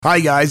Hi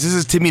guys, this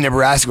is Timmy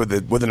Nebraska with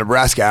the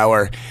Nebraska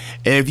Hour.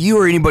 And if you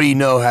or anybody you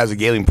know has a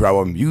gambling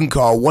problem, you can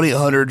call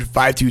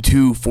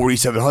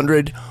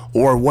 1-800-522-4700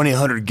 or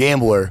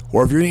 1-800-GAMBLER.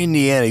 Or if you're in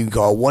Indiana, you can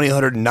call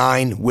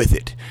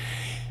 1-800-9-WITH-IT.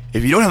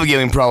 If you don't have a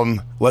gambling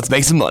problem, let's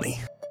make some money.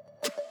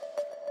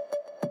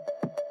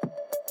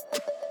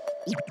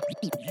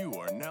 You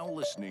are now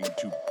listening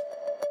to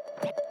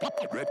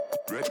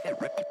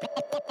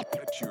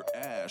Bet Your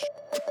Ash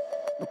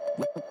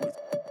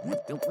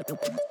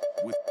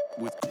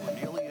with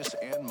Cornelius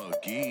and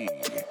McGee.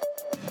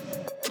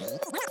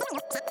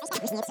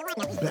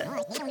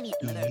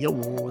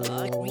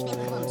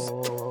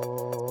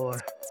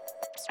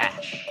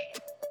 Ash.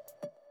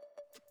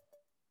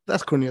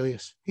 That's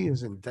Cornelius. He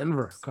is in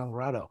Denver,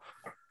 Colorado.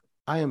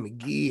 I am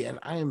McGee, and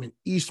I am in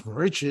East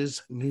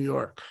Moriches, New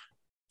York.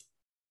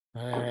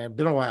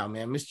 Been a while,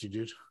 man. Missed you,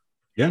 dude.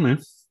 Yeah,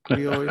 man.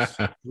 we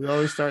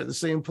always start at the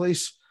same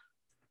place.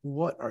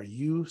 What are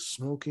you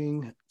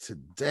smoking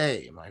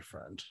today, my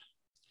friend?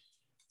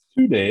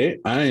 Today,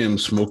 I am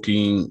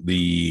smoking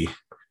the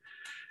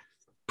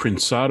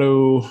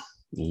Prensado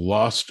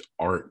Lost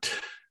Art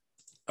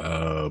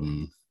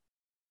by...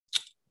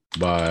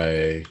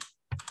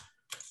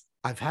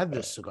 I've had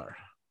this cigar.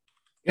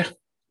 Yeah.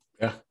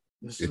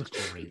 This is a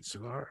great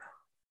cigar.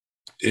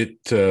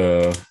 It's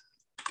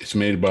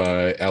made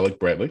by Alec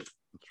Bradley.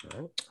 That's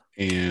right.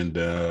 And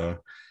it's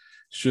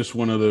just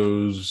one of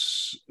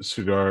those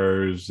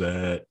cigars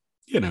that,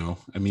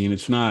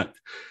 it's not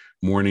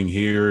morning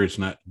here. It's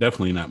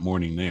definitely not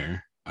morning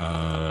there.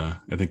 I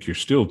think you're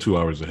still 2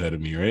 hours ahead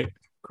of me, right?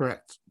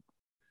 Correct.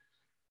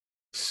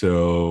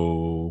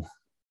 So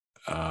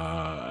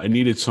I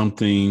needed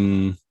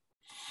something,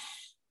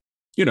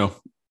 a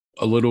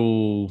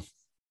little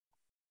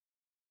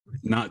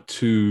not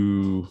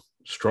too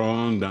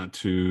strong, not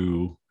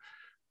too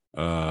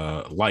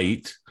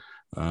light,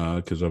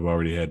 because I've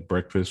already had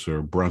breakfast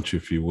or brunch,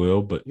 if you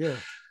will. But yeah,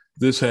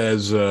 this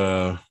has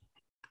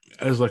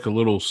like a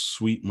little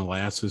sweet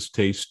molasses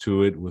taste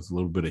to it with a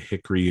little bit of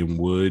hickory and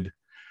wood,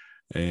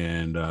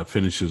 and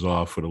finishes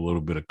off with a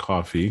little bit of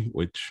coffee,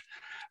 which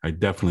I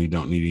definitely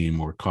don't need any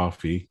more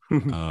coffee.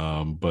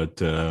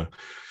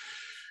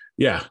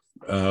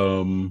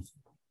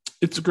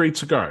 It's a great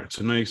cigar. It's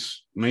a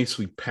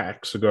nicely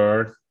packed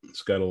cigar.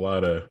 It's got a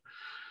lot of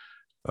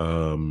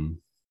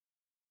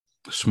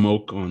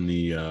smoke on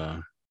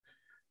the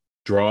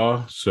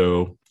draw.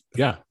 So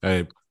yeah,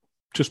 I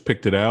just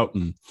picked it out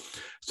and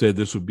said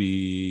this would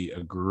be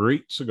a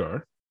great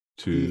cigar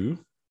to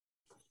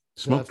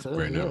smoke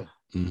right now.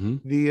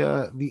 Mm-hmm.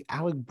 The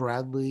Alec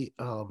Bradley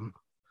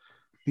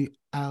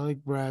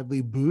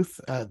booth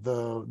at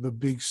the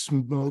Big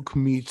Smoke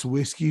Meets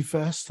Whiskey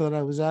Fest that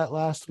I was at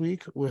last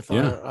week with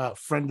our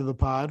friend of the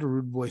pod,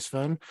 Rude Boy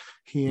Sven.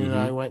 He and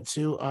I went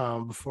to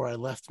before I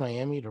left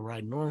Miami to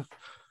ride north.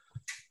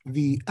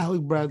 The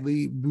Alec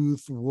Bradley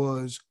booth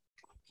was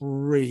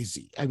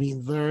crazy. I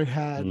mean, they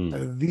had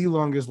the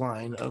longest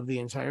line of the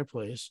entire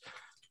place.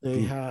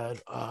 They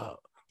had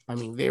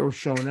they were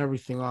showing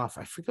everything off.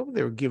 I forget what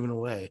they were giving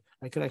away.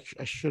 I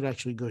should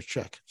actually go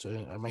check. So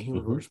my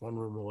humidor is one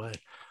room away,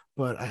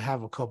 but I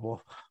have a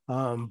couple.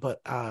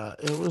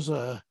 It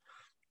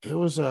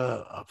was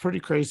a pretty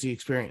crazy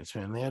experience,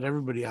 man. They had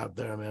everybody out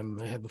there, man.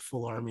 They had the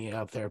full army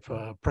out there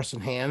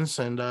pressing hands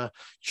and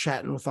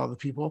chatting with all the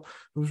people.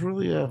 It was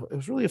really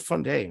a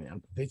fun day,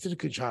 man. They did a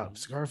good job.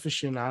 Cigar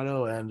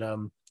Aficionado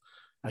and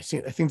I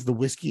think the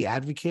Whiskey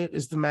Advocate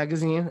is the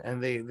magazine,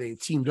 and they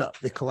teamed up.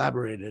 They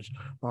collaborated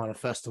on a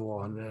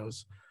festival, and it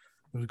was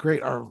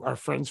great. Our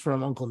friends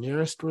from Uncle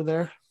Nearest were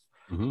there,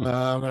 and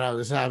I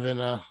was having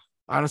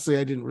honestly,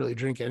 I didn't really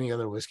drink any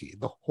other whiskey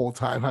the whole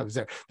time I was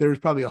there. There was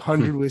probably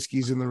 100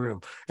 whiskeys in the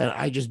room, and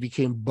I just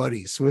became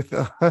buddies with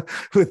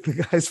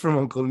the guys from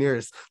Uncle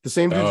Nearest. The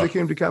same dudes that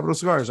came to Capital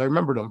Cigars. I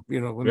remembered them,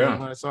 when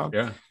I saw them.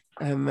 Yeah.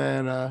 And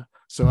then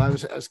so I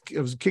was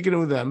kicking it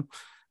with them.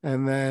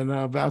 And then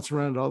bouncing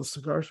around all the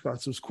cigar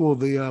spots. It was cool.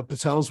 The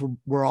Patels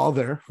were all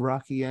there.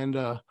 Rocky and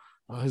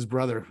his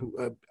brother,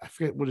 who I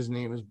forget what his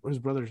name is. What his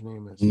brother's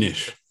name is.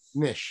 Nish.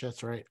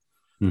 That's right.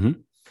 Mm-hmm.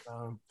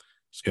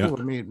 It's cool.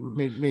 I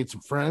made some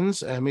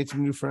friends. I made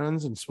some new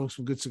friends and smoked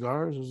some good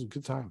cigars. It was a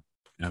good time.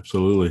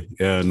 Absolutely.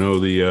 Yeah. No,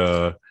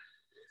 the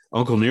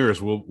Uncle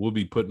Nearest will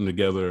be putting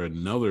together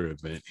another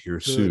event here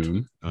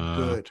soon.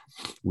 Good.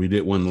 We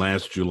did one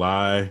last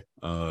July.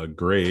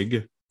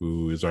 Greg,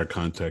 who is our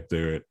contact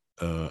there at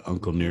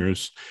Uncle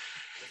Nearest,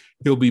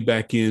 he'll be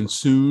back in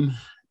soon,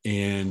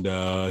 and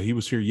he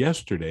was here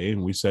yesterday,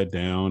 and we sat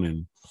down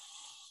and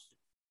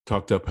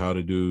talked up how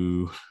to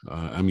do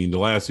the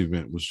last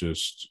event was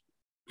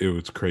it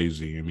was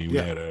crazy. We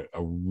had a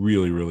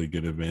really, really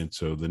good event,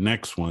 so the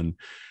next one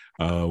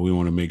we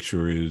want to make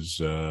sure is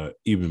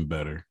even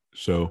better.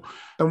 So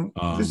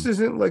this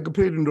isn't like a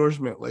paid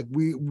endorsement. Like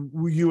we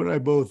you and I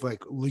both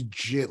like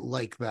legit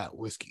like that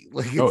whiskey.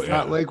 Like it's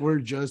not like we're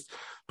just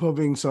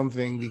pubbing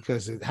something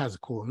because it has a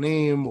cool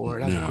name or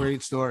it has a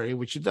great story,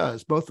 which it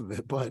does, both of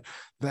it. But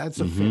that's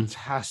a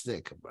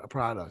fantastic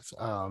product.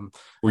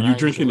 Were you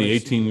drinking the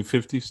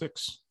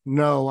 1856?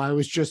 No, I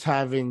was just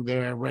having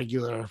their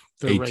regular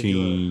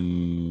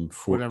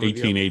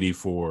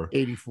 1884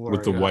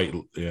 with the white.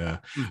 Yeah.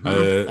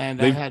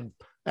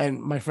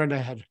 And my friend, I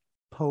had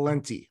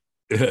plenty.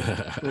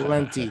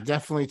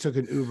 Definitely took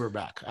an Uber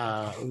back,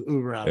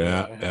 Uber out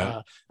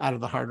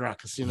of the Hard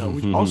Rock Casino,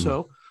 which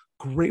also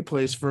great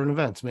place for an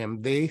event,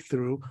 man. They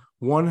threw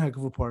one heck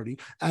of a party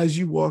as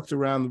you walked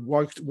around,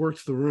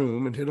 worked the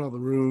room and hit all the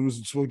rooms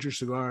and smoked your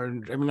cigar.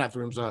 And I mean, not the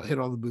rooms, hit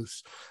all the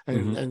booths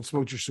and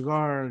smoked your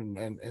cigar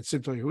and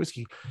sipped all your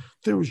whiskey.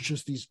 There was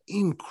just these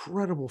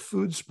incredible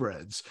food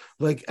spreads,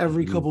 like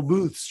every couple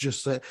booths,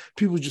 just like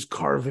people just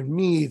carving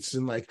meats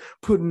and like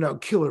putting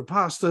out killer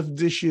pasta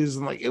dishes.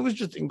 And like, it was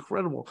just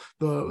incredible.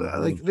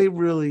 They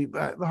really,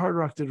 the Hard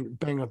Rock did a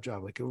bang up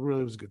job. Like it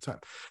really was a good time.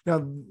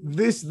 Now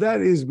that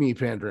is me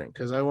pandering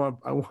because I want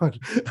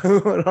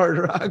Hard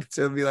Rock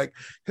to be like,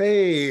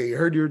 hey,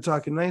 heard you were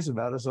talking nice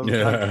about us on the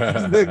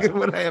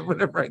podcast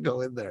whenever I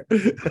go in there.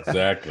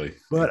 Exactly.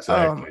 But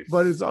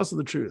it's also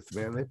the truth,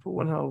 man. They put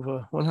one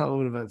hell of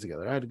an event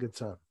together. I had a good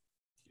time.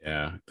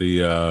 Yeah.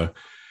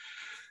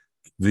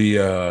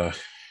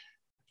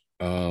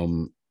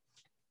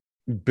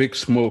 Big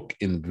Smoke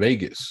in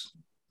Vegas.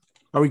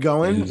 Are we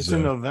going? It's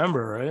in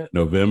November, right?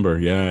 November,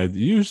 yeah.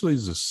 Usually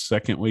it's the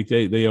second week.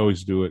 They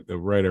always do it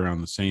right around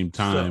the same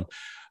time.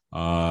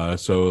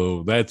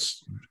 So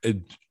that's it.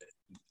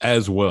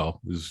 As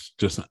well, is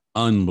just an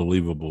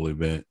unbelievable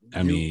event.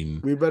 I mean,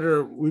 we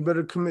better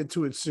commit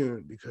to it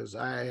soon because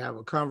I have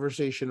a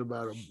conversation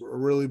about a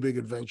really big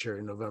adventure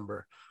in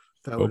November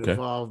that would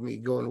involve me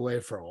going away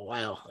for a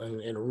while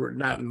and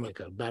not in like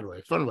a bad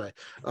way, fun way.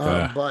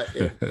 But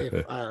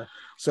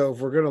so if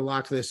we're gonna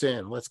lock this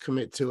in, let's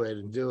commit to it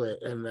and do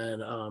it, and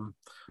then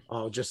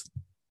I'll just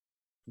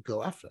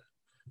go after it.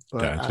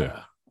 But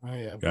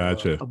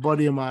Gotcha. A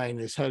buddy of mine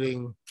is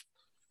heading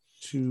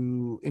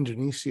to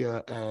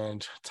Indonesia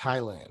and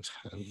Thailand.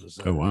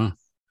 Oh wow!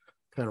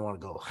 Kind of want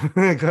to go.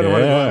 Want to go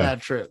on that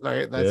trip.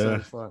 Right? That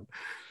sounds fun.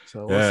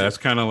 So that's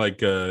kind of like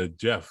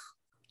Jeff.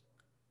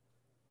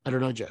 I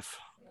don't know Jeff.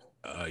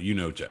 You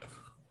know Jeff,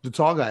 the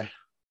tall guy,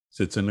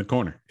 sits in the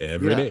corner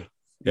every day.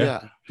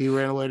 Yeah, he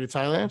ran away to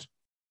Thailand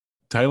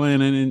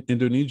and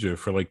Indonesia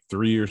for like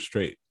 3 years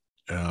straight.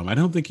 I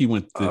don't think he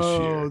went this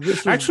year.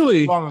 This was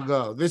actually long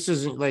ago. This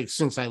isn't like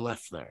since I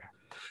left there.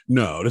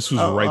 No, this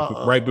was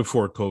right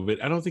before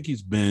COVID. I don't think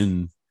he's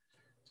been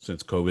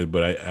since COVID,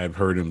 but I've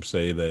heard him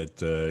say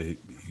that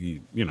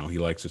he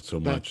likes it so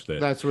much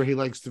that's where he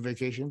likes to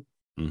vacation.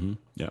 Mm-hmm.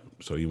 Yeah,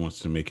 so he wants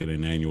to make it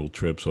an annual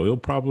trip. So he'll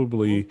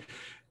probably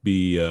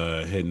be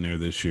heading there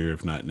this year,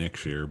 if not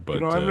next year.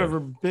 But I've never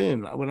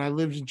been. When I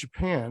lived in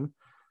Japan,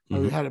 I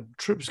had a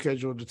trip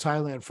scheduled to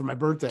Thailand for my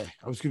birthday.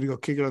 I was going to go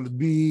kick it on the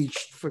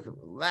beach, freaking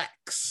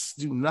relax,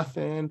 do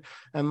nothing.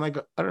 And like,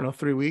 I don't know,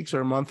 3 weeks or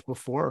a month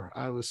before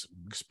I was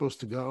supposed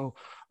to go,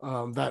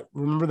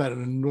 remember that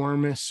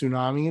enormous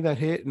tsunami that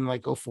hit in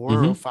like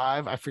 04 or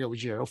 05? I forget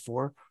which year,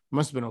 04.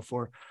 Must have been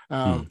 04.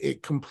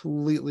 It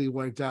completely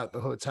wiped out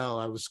the hotel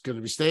I was going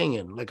to be staying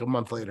in like a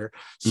month later.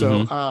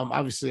 So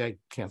obviously I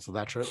canceled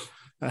that trip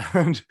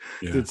and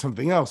did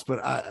something else.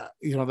 But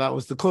that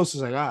was the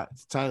closest I got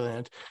to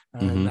Thailand.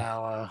 And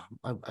now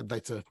I'd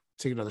like to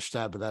take another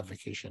stab at that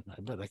vacation. I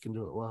bet I can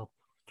do it well.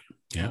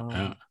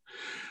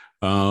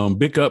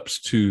 Big ups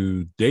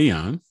to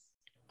Dayon.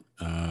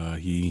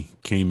 He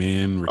came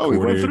in,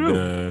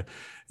 recorded.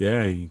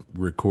 He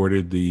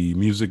recorded the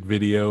music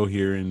video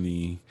here in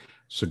the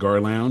Cigar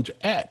Lounge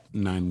at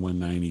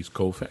 919 East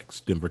Colfax,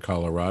 Denver,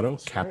 Colorado.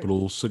 That's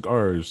Capital right.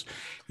 Cigars.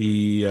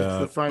 It's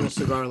the finest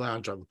cigar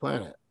lounge on the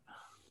planet.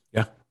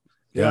 Yeah,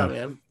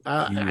 man.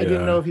 I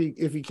didn't know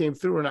if he came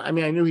through or not. I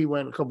mean, I knew he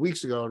went a couple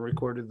weeks ago and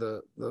recorded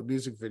the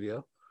music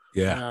video.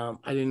 Yeah.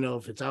 I didn't know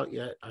if it's out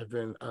yet. I've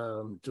been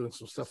doing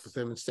some stuff with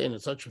him and staying in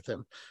touch with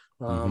him.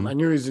 I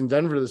knew he was in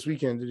Denver this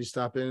weekend. Did he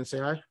stop in and say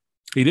hi?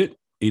 He did.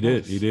 He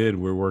did.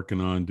 We're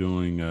working on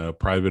doing a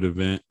private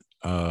event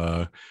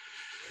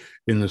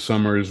in the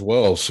summer as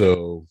well.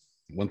 So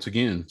once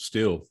again,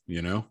 still,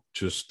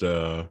 just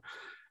I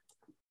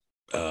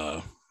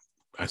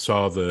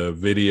saw the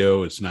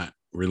video. It's not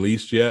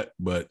released yet,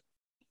 but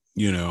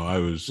I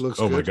was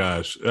my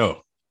gosh,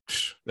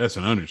 that's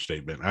an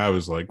understatement. I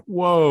was like,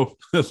 whoa.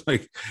 That's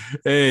like,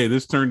 hey,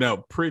 this turned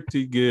out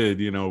pretty good.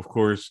 Of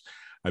course,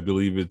 I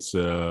believe it's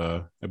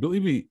I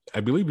believe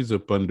he's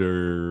up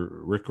under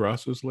Rick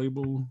Ross's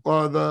label.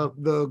 Well,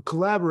 the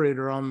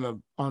collaborator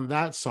on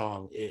that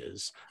song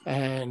is,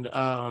 and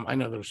I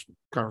know there's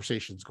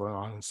conversations going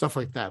on and stuff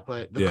like that,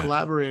 but the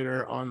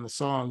collaborator on the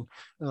song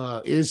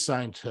is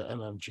signed to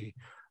MMG.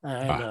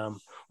 And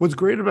what's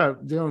great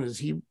about Dylan is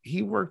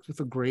he worked with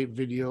a great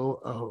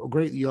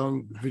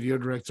young video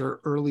director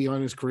early on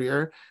in his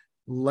career,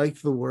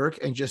 liked the work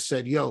and just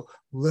said, yo,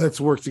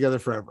 let's work together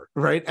forever.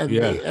 Right.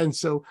 And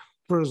so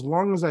for as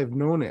long as I've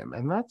known him,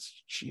 and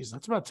that's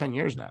about 10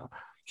 years now,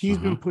 he's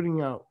been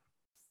putting out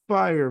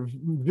fire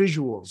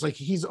visuals. Like,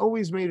 he's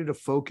always made it a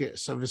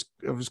focus of his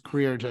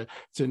career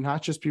to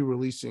not just be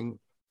releasing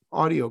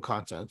audio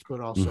content, but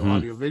also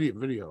audio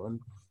video. And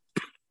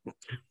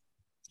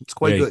it's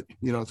quite good.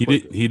 You know,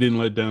 he didn't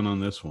let down on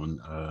this one.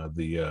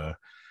 The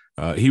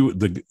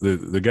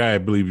guy I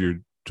believe you're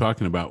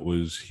talking about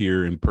was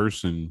here in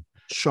person.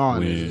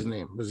 Sean is his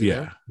name. Was he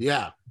there?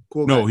 Yeah.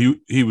 Cool. No,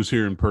 he was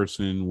here in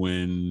person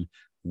when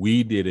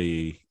we did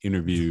a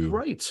interview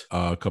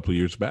a couple of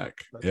years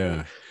back. That's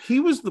right. He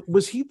was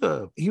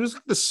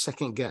like the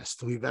second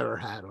guest we've ever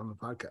had on the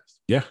podcast.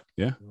 Yeah.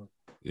 You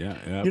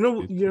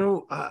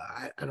know,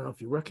 I don't know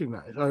if you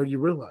recognize or you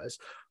realize,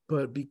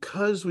 but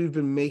because we've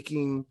been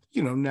making,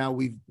 you know, now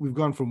we've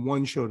gone from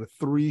 1 show to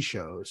 3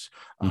 shows.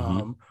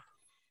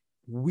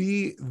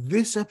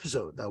 This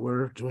episode that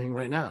we're doing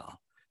right now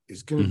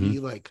is going to be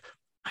like,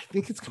 I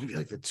think it's going to be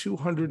like the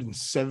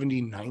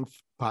 279th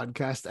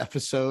podcast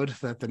episode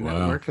that the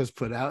network has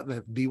put out,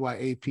 that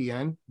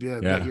BYAPN,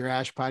 Bet Your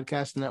Ash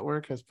Podcast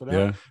Network has put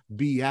out.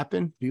 Be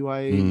yapping,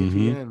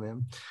 BYAPN,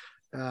 man.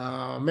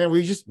 Man,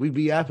 we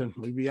be yapping.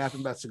 We be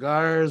yapping about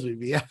cigars. We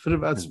be yapping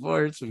about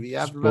sports. We be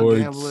yapping about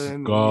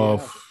gambling,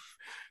 golf.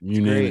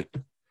 You name it.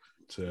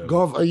 So.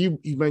 Golf. You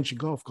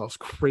mentioned golf. Golf's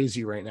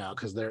crazy right now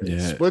because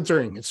it's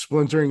splintering. It's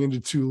splintering into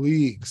 2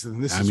 leagues,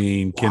 and this.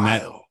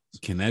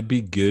 Can that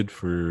be good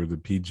for the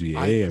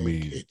PGA? I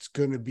mean, it's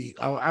going to be.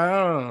 I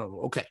don't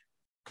know. Okay,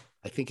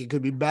 I think it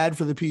could be bad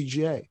for the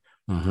PGA.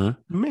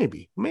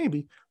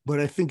 Maybe, but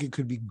I think it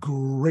could be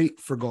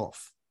great for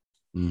golf.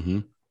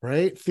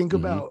 Right? Think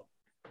about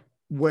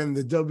when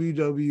the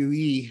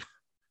WWE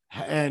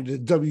and the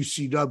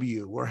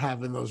WCW were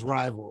having those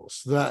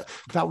rivals.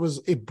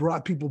 It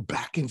brought people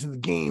back into the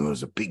game. It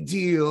was a big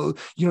deal.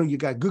 You know, you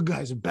got good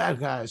guys and bad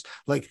guys.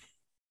 Like,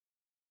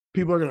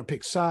 people are going to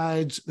pick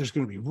sides. There's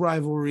going to be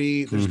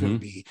rivalry. There's going to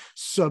be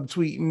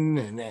subtweeting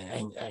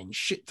and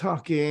shit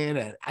talking.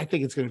 And I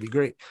think it's going to be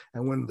great.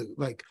 And when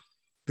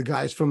the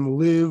guys from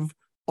LIV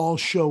all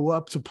show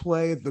up to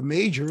play at the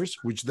majors,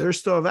 which they're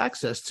still have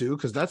access to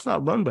because that's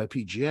not run by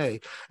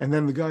PGA. And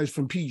then the guys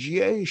from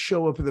PGA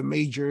show up at the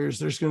majors.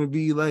 There's going to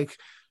be like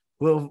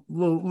little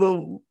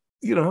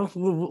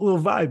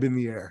vibe in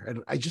the air.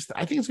 And I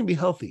think it's going to be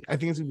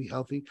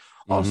healthy.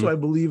 Also, I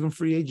believe in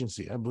free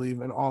agency. I believe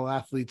in all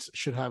athletes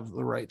should have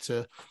the right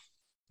to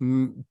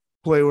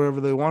play wherever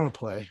they want to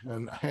play.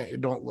 And I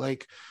don't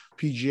like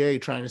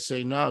PGA trying to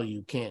say, no,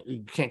 you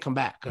can't come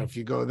back if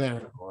you go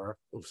there. Or,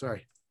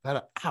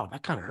 that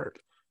kind of hurt.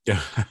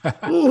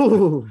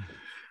 Ooh.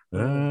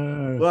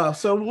 Well,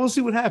 so we'll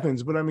see what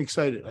happens, but I'm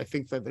excited. I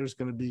think that there's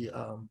going to be,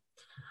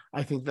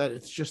 I think that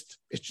it's just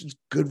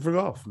good for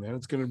golf, man.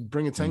 It's going to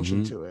bring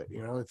attention to it.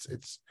 You know,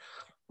 it's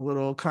a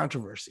little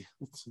controversy.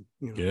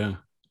 Yeah.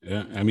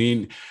 I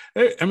mean,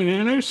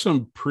 and there's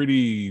some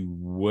pretty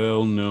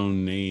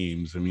well-known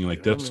names. I mean,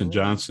 like Dustin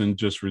Johnson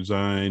just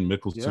resigned,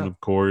 Mickelson, of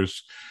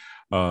course,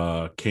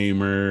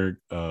 Kamer,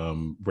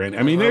 Brand.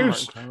 I mean,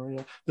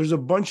 there's a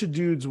bunch of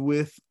dudes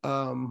with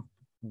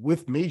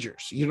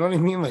majors. You know what I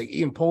mean? Like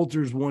Ian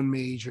Poulter's won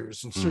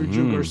majors and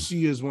Sergio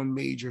Garcia's won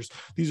majors.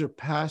 These are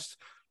past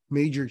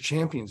major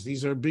champions.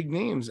 These are big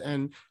names,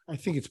 and I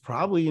think it's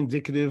probably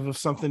indicative of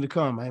something to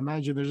come. I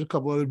imagine there's a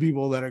couple other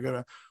people that are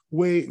gonna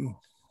wait and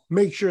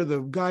make sure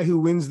the guy who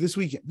wins this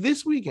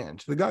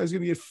weekend, the guy is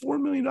going to get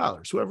 $4 million.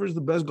 Whoever is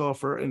the best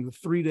golfer in the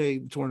 3-day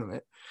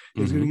tournament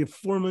is going to get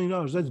 $4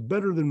 million. That's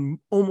better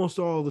than almost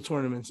all the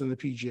tournaments in the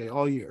PGA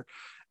all year.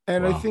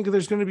 And I think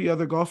there's going to be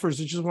other golfers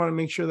that just want to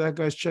make sure that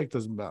guy's check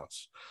doesn't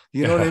bounce.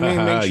 You know what I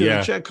mean? Make sure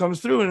the check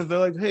comes through. And if they're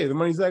like, hey, the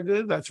money's that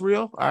good, that's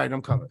real. All right,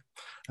 I'm coming.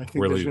 I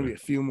think there's going to be a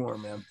few more,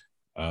 man.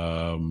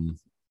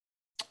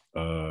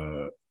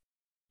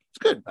 It's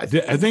good. I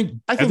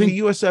think the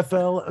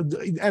USFL,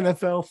 the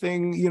NFL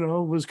thing, you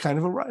know, was kind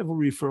of a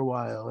rivalry for a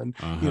while. And,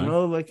 you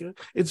know, like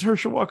it's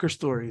Herschel Walker's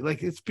story.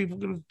 Like it's people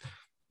going to,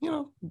 you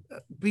know,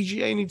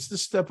 PGA needs to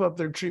step up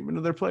their treatment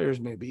of their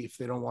players, maybe, if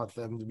they don't want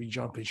them to be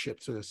jumping ship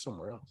to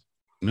somewhere else.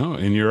 No,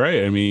 and you're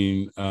right. I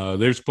mean,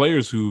 there's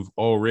players who've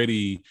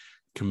already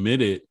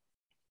committed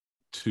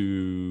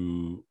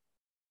to,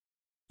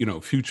 you know,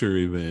 future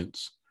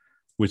events,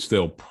 which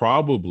they'll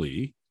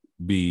probably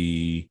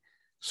be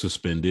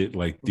suspended,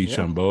 like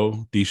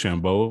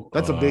DeChambeau.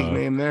 That's a big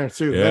name there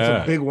too.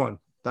 That's a big one.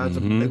 That's a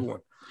big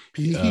one.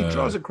 He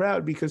draws a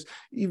crowd because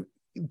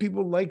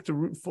people like to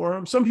root for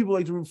him. Some people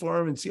like to root for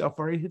him and see how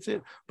far he hits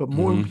it, but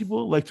more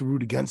people like to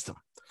root against him.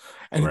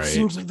 And it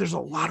seems like there's a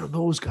lot of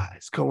those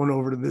guys going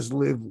over to this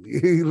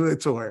LIV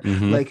tour.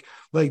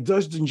 Like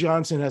Dustin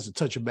Johnson has a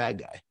touch of bad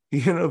guy.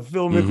 You know,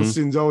 Phil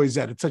Mickelson's always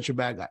had a touch of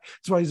bad guy.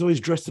 That's why he's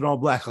always dressed in all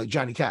black, like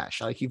Johnny Cash.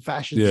 Like he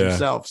fashions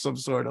himself some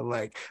sort of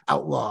like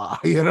outlaw.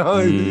 You know,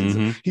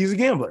 he's a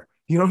gambler.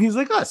 You know, he's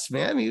like us,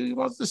 man. He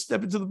wants to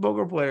step into the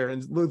poker player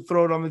and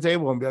throw it on the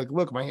table and be like,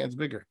 "Look, my hand's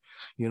bigger."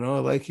 You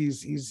know, like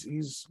he's.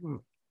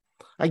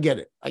 I get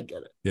it.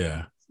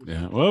 Yeah.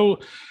 Well,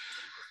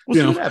 We'll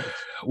see what happens.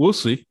 We'll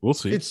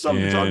see. It's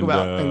something to talk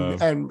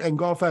about, and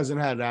golf hasn't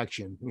had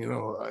action.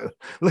 There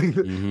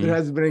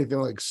hasn't been anything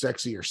like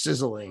sexy or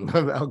sizzling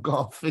about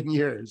golf in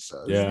years.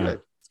 So it's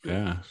good. It's good.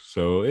 Yeah.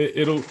 So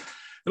it'll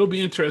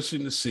be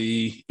interesting to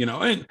see,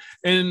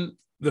 and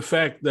the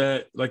fact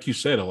that, like you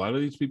said, a lot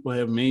of these people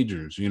have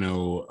majors. Some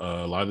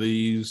of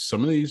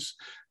these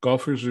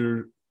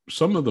golfers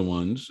some of the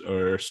ones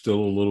are still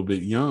a little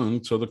bit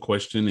young. So the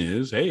question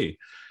is, hey,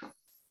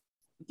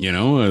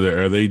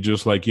 are they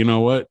just like, you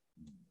know what?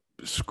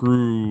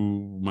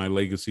 Screw my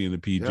legacy in the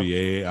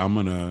PGA. Yep. I'm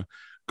gonna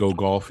go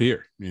golf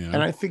here. And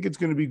I think it's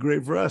going to be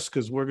great for us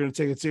because we're going to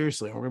take it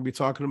seriously and we're going to be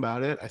talking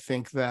about it. I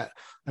think that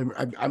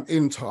I'm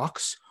in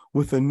talks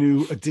with a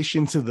new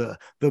addition to the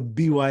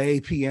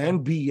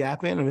BYAPN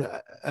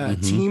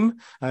team.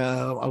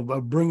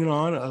 I'm bringing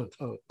on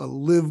a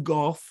LIV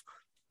golf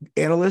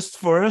analyst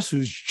for us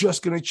who's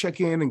just going to check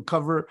in and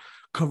cover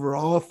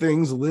all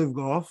things LIV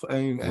golf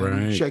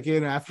and check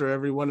in after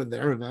every one of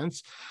their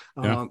events,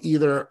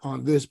 either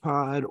on this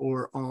pod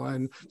or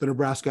on the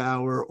Nebraska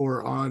Hour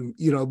or on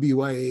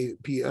BYA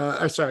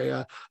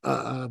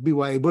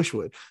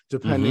Bushwood,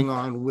 depending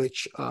on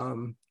which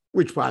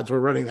pods we're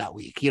running that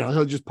week.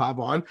 He'll just pop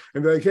on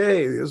and be like,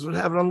 hey, this is what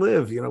happened on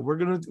LIV. We're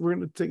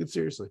gonna take it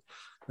seriously.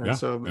 And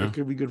it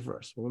could be good for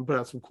us. We're gonna put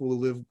out some cool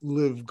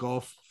LIV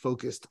golf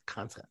focused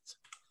content.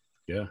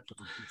 Yeah.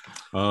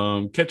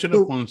 Catching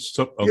up on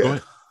stuff. Go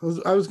ahead.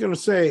 I was going to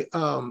say,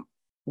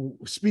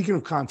 speaking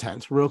of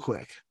content, real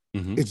quick,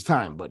 it's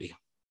time, buddy.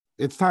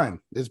 It's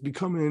time. It's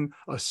becoming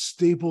a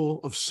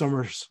staple of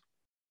summers,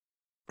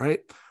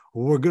 right?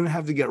 We're going to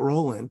have to get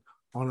rolling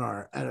on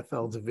our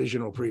NFL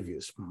divisional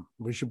previews.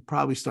 We should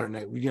probably start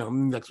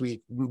next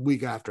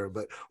week after,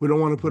 but we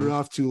don't want to put it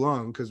off too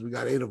long because we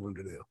got 8 of them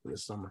to do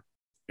this summer.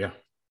 Yeah.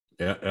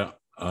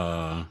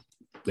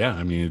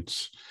 I mean,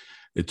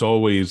 it's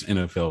always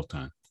NFL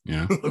time,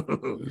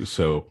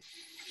 so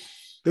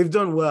they've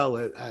done well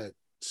at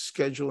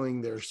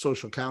scheduling their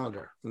social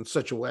calendar in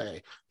such a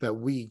way that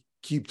we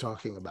keep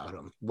talking about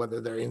them, whether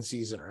they're in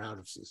season or out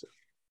of season.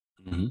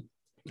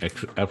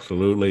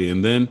 Absolutely.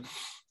 And then,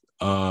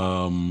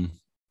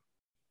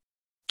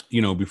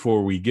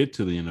 before we get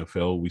to the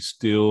NFL, we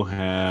still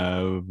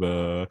have,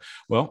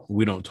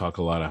 we don't talk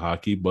a lot of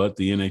hockey, but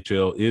the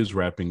NHL is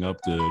wrapping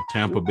up the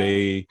Tampa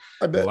Bay.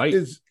 I bet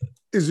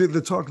is it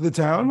the talk of the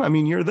town? I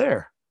mean, you're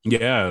there.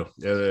 Yeah.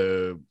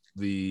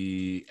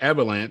 The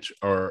Avalanche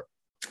are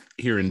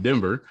here in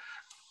Denver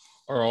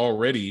are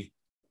already,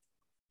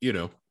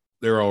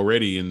 they're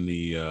already in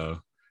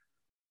the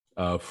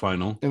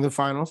final. In the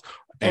finals.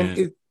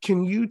 And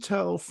can you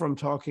tell from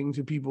talking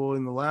to people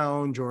in the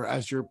lounge or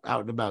as you're out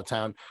and about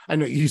town? I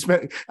know you're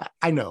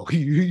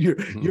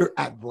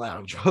at the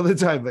lounge all the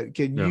time, but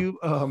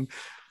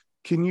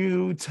can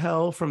you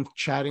tell from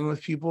chatting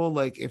with people,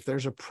 like if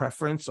there's a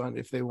preference on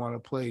if they want to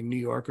play New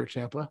York or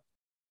Tampa?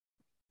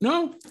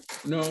 No.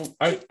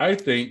 I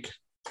think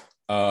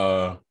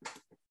the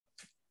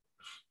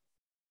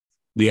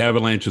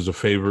Avalanche is a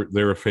favorite.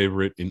 They're a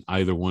favorite in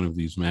either one of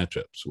these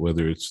matchups,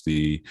 whether it's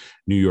the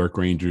New York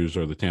Rangers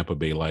or the Tampa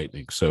Bay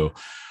Lightning. So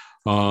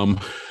in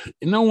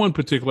no one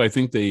particular, I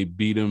think they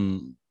beat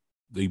them.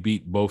 They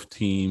beat both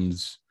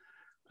teams.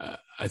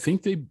 I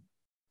think they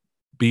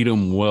beat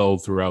them well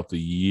throughout the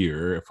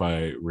year, if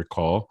I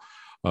recall.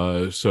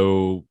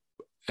 So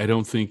I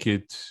don't think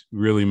it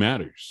really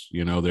matters.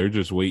 They're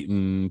just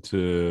waiting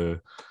to,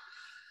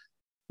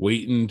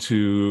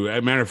 as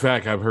a matter of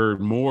fact, I've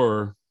heard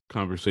more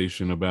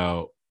conversation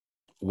about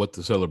what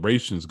the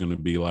celebration is going to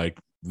be like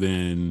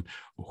than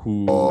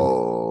who.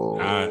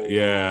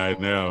 I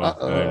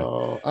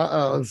know.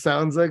 It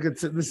sounds like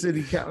it's in the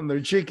city counting their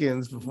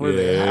chickens before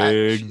they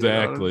hatch.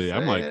 Exactly.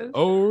 I'm like,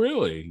 oh,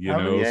 really? How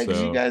many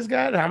eggs you guys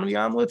got? How many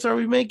omelets are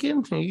we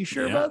making? Are you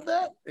sure about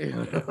that?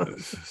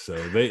 So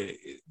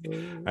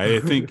I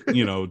think,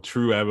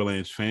 true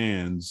Avalanche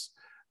fans.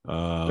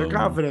 They're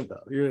confident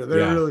though.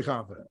 They're really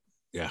confident.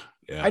 Yeah.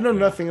 I know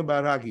nothing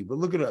about hockey, but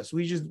look at us.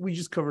 We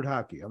just covered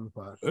hockey on the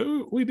pod.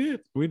 We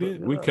did.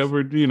 We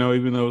covered,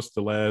 even though it's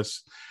the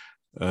last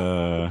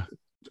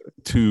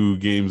 2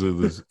 games of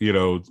this,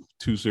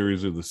 2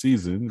 series of the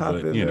season. Hop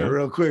but in there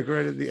real quick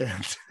right at the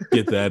end.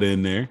 Get that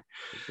in there.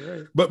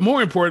 Right. But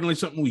more importantly,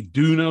 something we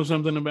do know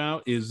something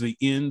about is the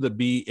N, the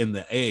B, and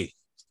the A.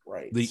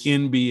 Right. The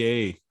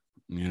NBA.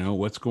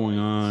 What's going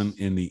on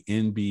in the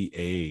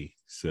NBA.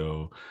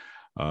 So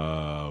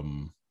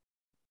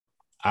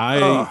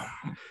I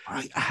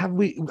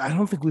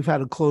don't think we've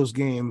had a close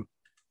game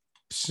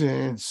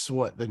since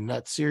the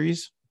Nets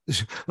series.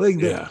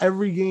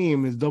 Every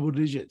game is double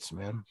digits,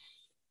 man.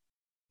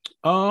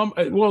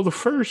 Well, the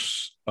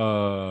first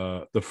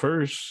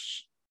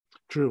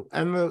true,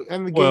 and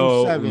the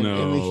game 7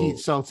 in the Heat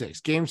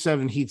Celtics. Game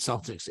 7 Heat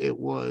Celtics. It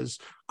was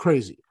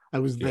crazy. I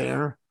was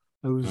there.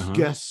 I was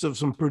guests of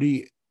some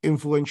pretty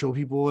influential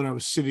people, and I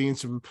was sitting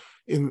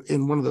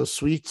in one of those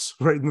suites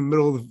right in the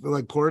middle of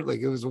the court.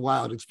 It was a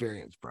wild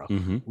experience, bro.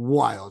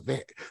 Wild.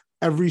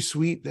 Every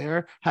suite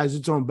there has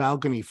its own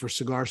balcony for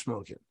cigar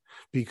smoking.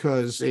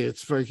 because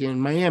it's freaking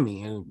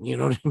Miami, and you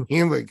know what I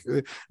mean. Like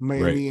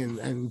Miami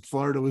and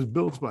Florida was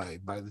built by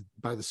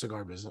the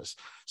cigar business.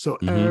 So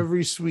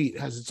every suite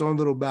has its own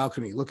little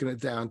balcony looking at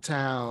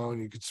downtown.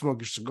 You could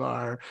smoke your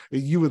cigar.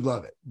 You would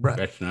love it, Brett.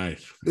 That's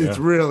nice. It's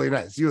really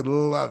nice. You would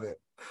love it.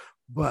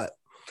 But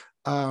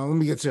let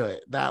me get to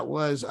it. That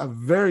was a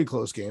very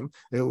close game.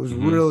 It was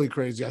really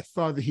crazy. I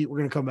thought the Heat were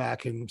going to come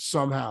back and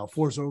somehow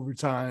force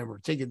overtime or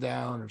take it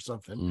down or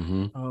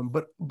something.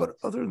 But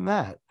other than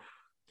that,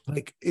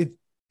 like it.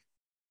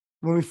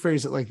 Let me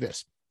phrase it like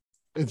this: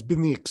 it's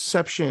been the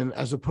exception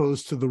as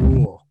opposed to the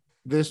rule.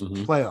 This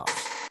playoffs,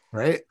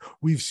 right?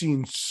 We've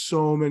seen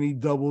so many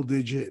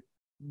double-digit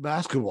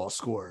basketball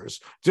scores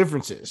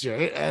differences,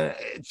 right? And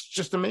it's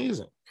just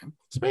amazing.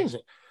 It's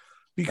amazing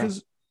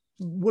because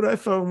what I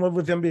fell in love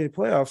with NBA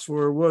playoffs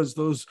was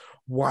those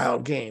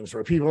wild games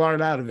where people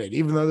aren't out of it,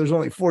 even though there's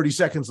only 40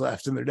 seconds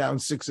left and they're down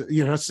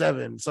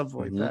 7, something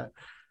like that.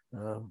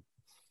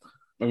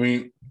 I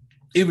mean,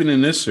 even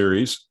in this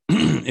series,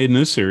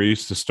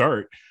 to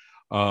start,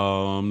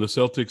 the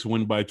Celtics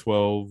win by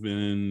 12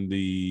 in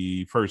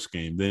the first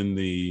game. Then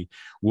the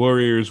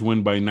Warriors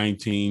win by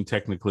 19.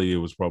 Technically, it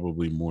was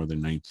probably more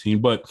than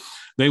 19, but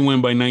they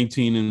win by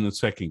 19 in the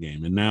second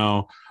game. And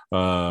now,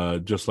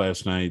 just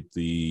last night,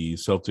 the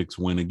Celtics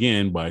win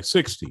again by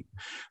 16.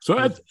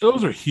 So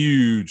those are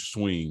huge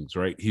swings,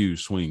 right?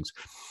 Huge swings.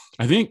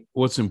 I think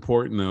what's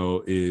important,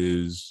 though,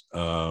 is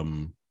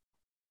the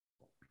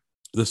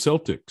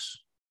Celtics.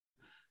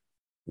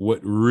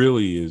 What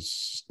really is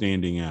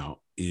standing out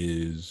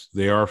is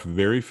they are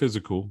very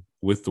physical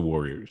with the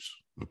Warriors.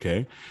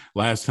 Okay.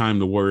 Last time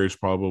the Warriors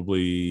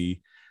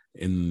probably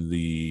in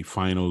the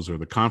finals or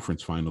the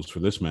conference finals for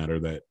this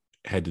matter that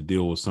had to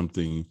deal with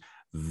something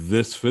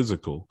this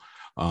physical,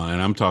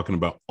 and I'm talking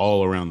about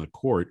all around the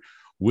court,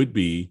 would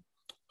be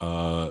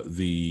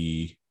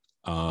the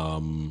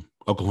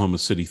Oklahoma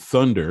City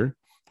Thunder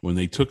when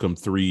they took them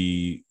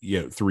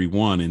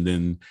 3-1, and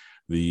then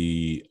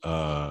the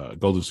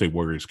Golden State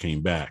Warriors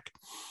came back.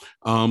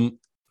 With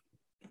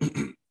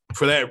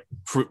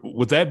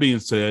that being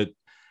said,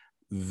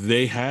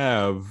 they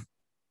have,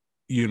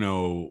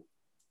 in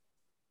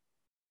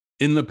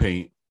the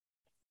paint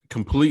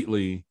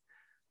completely,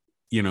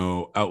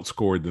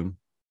 outscored them.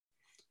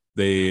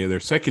 Their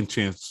second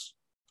chance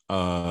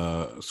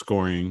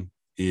scoring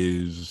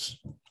is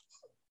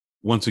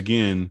once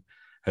again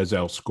has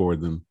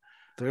outscored them.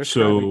 They're a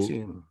strong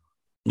team.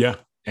 Yeah.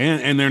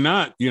 And they're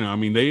not,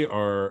 they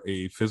are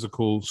a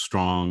physical,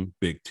 strong,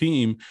 big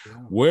team,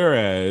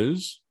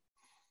 whereas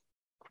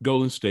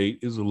Golden State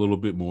is a little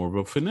bit more of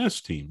a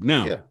finesse team.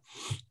 Now,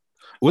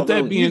 with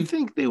that being, you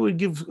think they would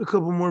give a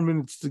couple more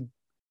minutes to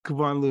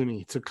Kevon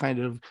Looney to kind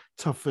of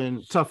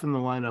toughen the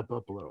lineup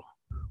up a little?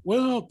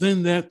 Well,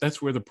 then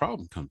that's where the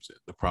problem comes in.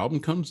 The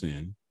problem comes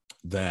in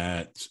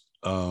that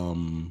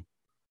the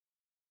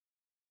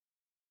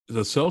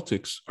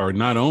Celtics are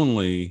not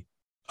only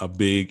a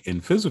big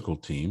and physical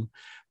team,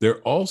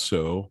 they're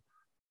also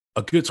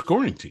a good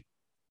scoring team.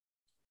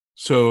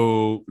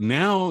 So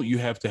now you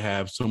have to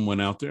have someone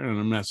out there, and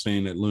I'm not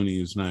saying that Looney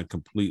is not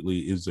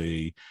completely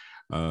a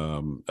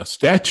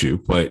statue,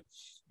 but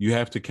you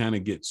have to kind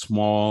of get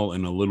small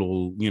and a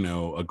little,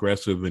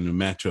 aggressive in the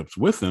matchups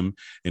with them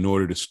in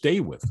order to stay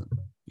with them,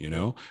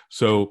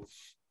 So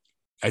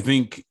I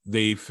think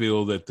they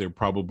feel that they're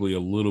probably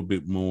a little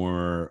bit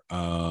more,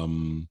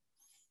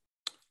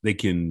 they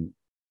can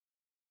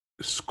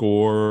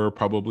score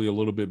probably a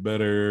little bit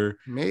better,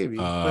 maybe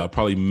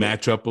probably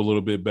match up a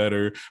little bit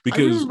better,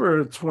 because I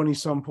remember a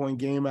 20-some point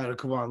game out of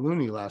Kevon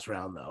Looney last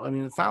round, though. I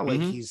mean, it's not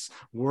like he's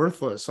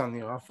worthless on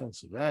the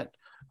offensive end.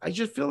 I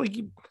just feel like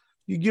you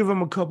give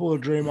him a couple of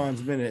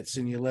Draymond's minutes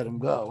and you let him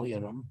go,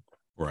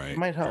 right? It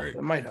might help. Right.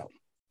 It might help.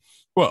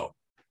 Well,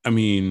 I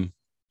mean,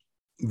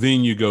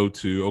 then you go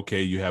to,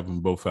 okay, you have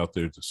them both out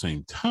there at the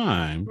same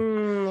time.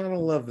 I don't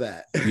love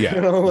that. Yeah.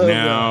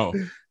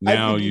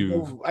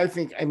 I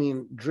think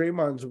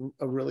Draymond's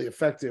a really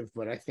effective,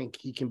 but I think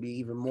he can be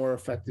even more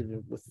effective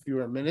with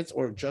fewer minutes,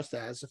 or just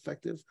as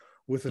effective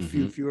with a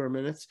few fewer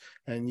minutes.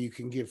 And you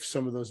can give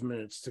some of those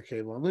minutes to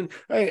Kevon Looney.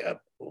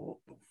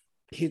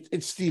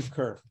 It's Steve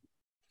Kerr.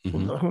 Who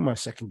am I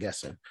second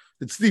guessing?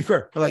 It's Steve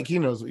Kerr. Like he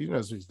knows what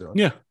he's doing.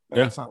 Yeah.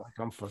 It's not like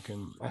I'm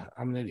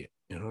an idiot.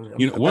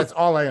 That's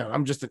all I am.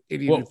 I'm just an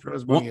idiot who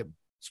throws money at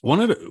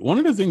one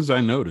of the things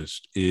I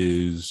noticed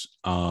is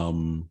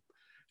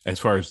as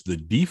far as the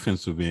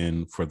defensive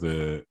end for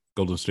the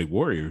Golden State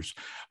Warriors,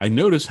 I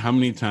noticed how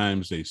many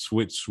times they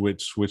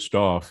switched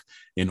off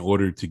in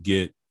order to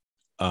get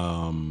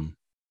Curry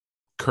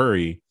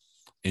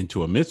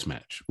into a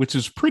mismatch, which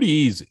is pretty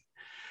easy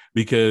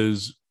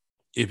because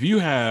if you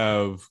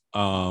have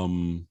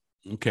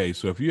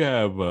if you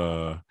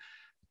have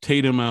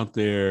Tatum out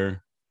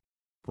there,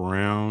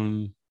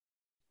 Brown,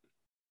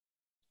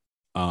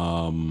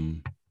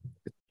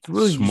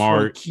 really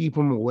Smart, keep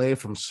him away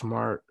from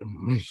Smart.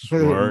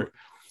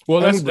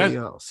 Well, that's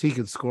else he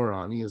could score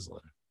on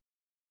easily.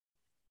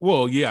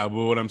 Well, yeah,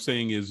 but what I'm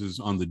saying is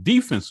on the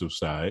defensive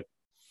side,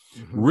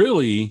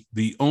 really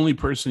the only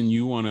person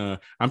you want to,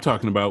 I'm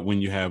talking about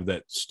when you have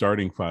that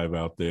starting five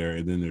out there,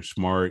 and then there's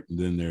Smart, and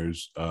then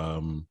there's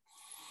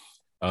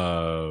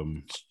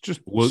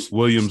Just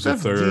Williams the Steph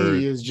third.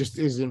 D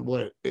isn't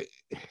what.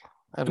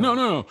 I don't No,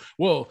 know. no.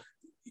 Well,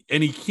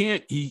 and he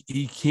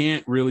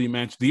can't really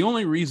match. The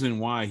only reason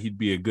why he'd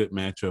be a good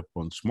matchup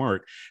on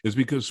Smart is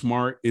because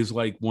Smart is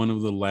like one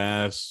of the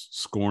last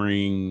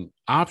scoring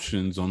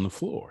options on the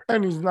floor.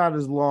 And he's not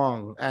as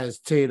long as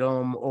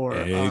Tatum or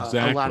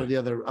a lot of the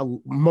other,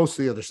 most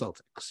of the other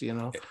Celtics, you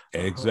know.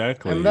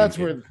 Exactly. And that's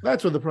where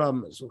the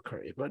problem is with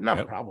Curry, but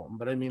not problem.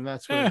 But I mean,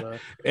 that's where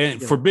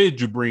and forbid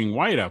you bring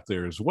White out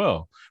there as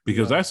well,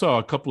 because I saw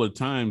a couple of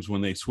times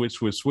when they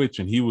switch,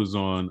 and he was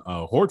on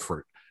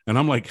Horford. And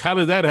I'm like, how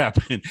did that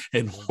happen?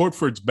 And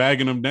Horford's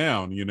bagging him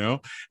down, you know?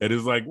 And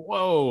it's like,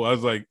 whoa. I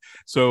was like,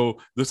 so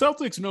the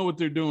Celtics know what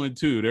they're doing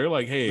too. They're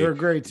like, hey, they're a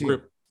great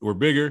team. We're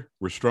bigger,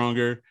 we're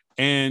stronger,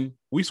 and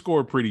we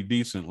score pretty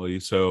decently.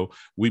 So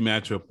we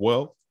match up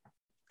well,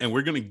 and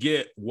we're going to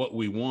get what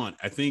we want.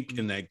 I think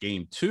in that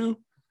game too,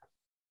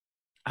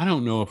 I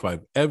don't know if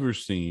I've ever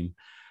seen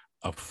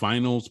a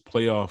finals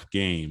playoff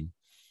game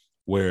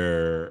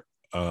where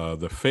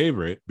the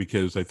favorite,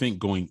 because I think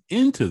going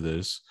into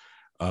this,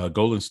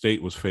 Golden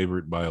State was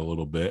favored by a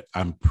little bit.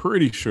 I'm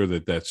pretty sure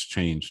that that's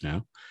changed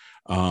now.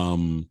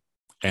 And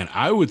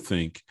I would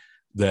think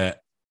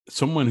that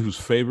someone who's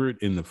favored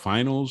in the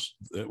finals,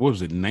 what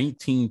was it,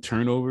 19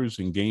 turnovers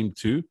in game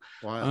two?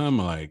 Wow. I'm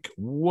like,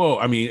 whoa.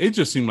 I mean, it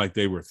just seemed like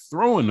they were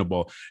throwing the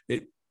ball.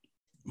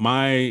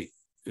 My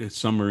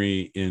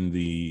summary in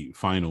the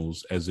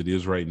finals, as it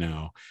is right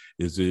now,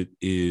 is it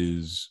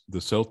is the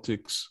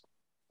Celtics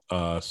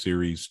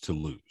series to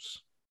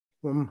lose.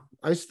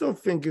 I still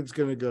think it's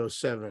going to go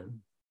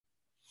 7.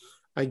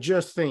 I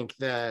just think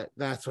that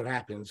that's what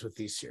happens with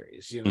these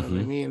series. You know what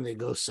I mean? They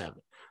go 7.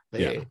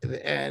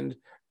 And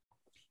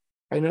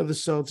I know the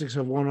Celtics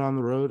have won on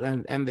the road,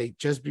 and they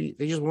just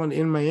won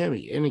in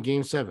Miami in a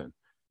game 7.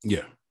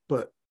 Yeah,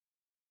 but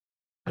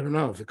I don't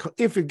know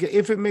if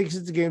it makes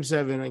it to game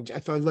 7. I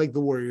thought I like the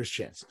Warriors'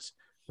 chances.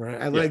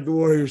 Right, I like the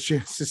Warriors'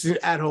 chances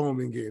at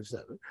home in game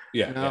 7.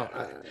 If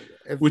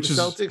the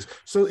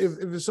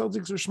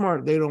Celtics are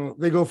smart, they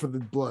go for the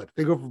blood.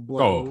 They go for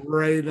blood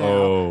right now.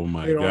 Oh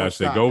my gosh,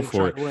 they go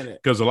for it,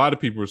 because a lot of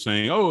people are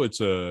saying, "Oh, it's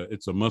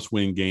a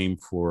must-win game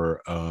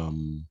for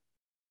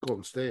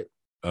Golden State."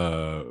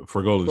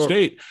 For Golden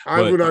State,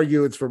 I would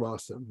argue it's for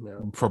Boston. Yeah.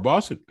 For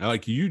Boston,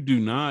 like you do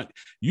not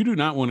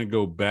want to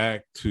go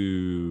back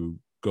to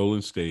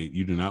Golden State.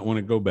 You do not want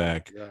to go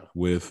back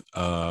with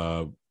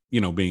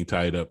being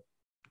tied up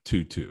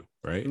 2-2,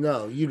 right?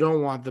 No, you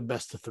don't want the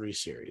best of 3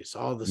 series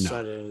all of a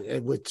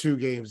sudden with 2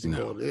 games in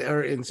Golden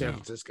or in San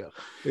Francisco.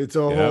 It's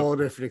a whole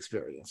different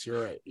experience.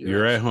 You're right.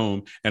 You're at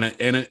home,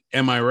 and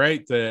am I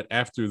right that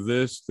after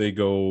this they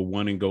go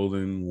 1 in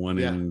Golden, 1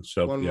 in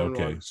Celtics?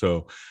 Okay,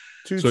 so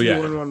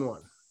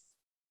 2-2-1-1-1.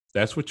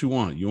 That's what you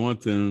want. You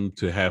want them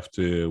to have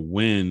to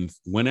win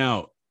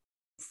out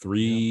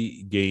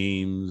 3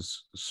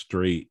 games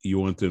straight. You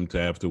want them to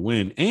have to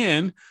win,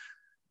 and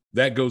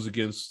that goes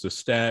against the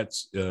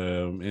stats,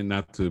 and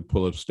not to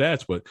pull up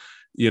stats, but,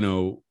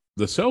 the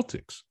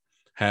Celtics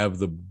have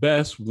the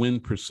best win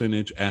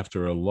percentage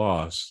after a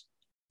loss,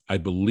 I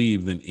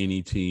believe, than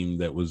any team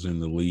that was in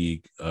the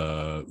league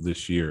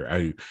this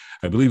year.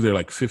 I believe they're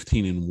like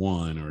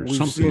 15-1 or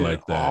something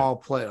like that.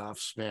 All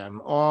playoffs, man.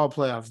 All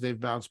playoffs. They've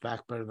bounced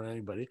back better than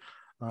anybody.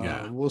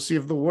 We'll see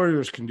if the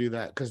Warriors can do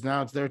that, because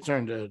now it's their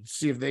turn to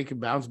see if they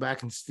can bounce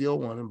back and steal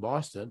one in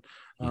Boston.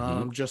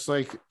 Just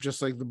like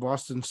the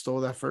Boston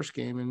stole that first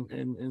game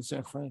in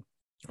San Fran.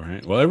 All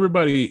right. Well,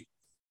 everybody,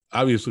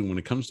 obviously, when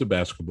it comes to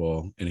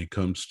basketball and it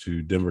comes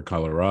to Denver,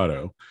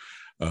 Colorado,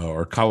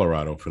 or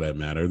Colorado for that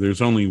matter,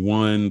 there's only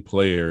one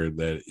player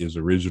that is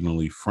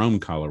originally from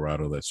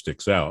Colorado that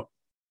sticks out,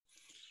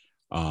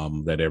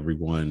 that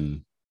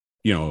everyone,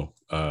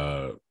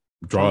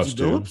 draws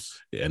to, Billups?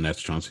 And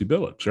that's Chauncey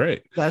Billups,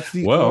 right? That's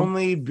the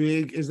only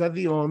is that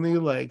the only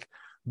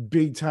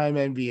big time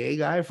NBA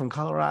guy from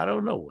Colorado?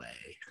 No way.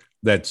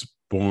 That's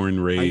born,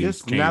 raised. I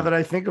guess now that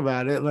I think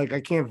about it,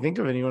 I can't think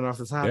of anyone off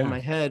the top of my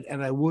head,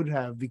 and I would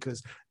have,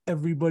 because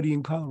everybody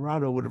in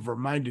Colorado would have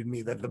reminded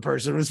me that the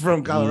person was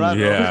from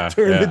Colorado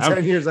during the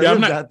 10 years I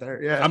lived out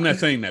there. Yeah, I'm not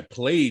saying that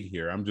played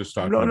here. I'm just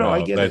talking about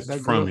I get that's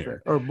that from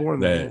here or born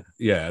there.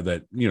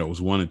 That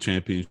was won a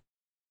championship.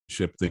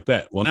 Think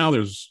that. Well, now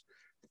there's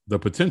the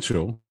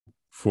potential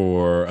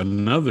for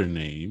another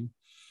name,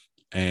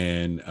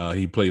 and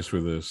he plays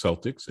for the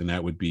Celtics, and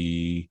that would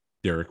be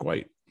Derek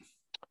White.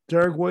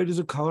 Derek White is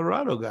a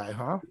Colorado guy,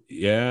 huh?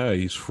 Yeah,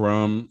 I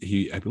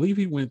believe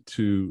he went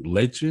to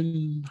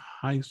Legend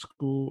High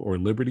School or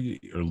Liberty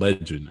or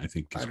Legend, I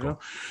think it's called.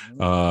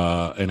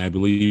 And I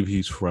believe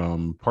he's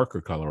from Parker,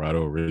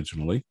 Colorado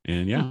originally.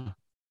 And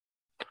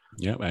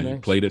and he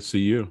played at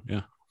CU.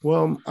 Yeah.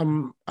 Well,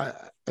 I'm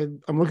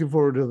looking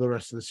forward to the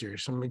rest of the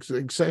series.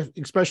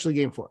 Especially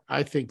game 4.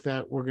 I think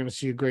that we're going to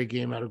see a great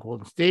game out of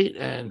Golden State,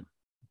 and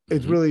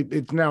it's really,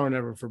 it's now or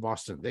never for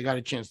Boston. They got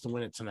a chance to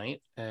win it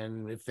tonight,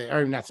 and if they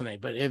are not tonight,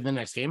 but in the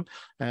next game,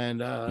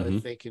 and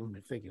if they can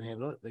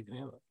handle it, they can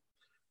handle it.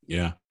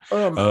 Yeah.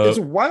 It's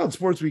a wild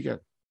sports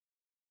weekend.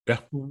 Yeah,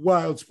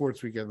 wild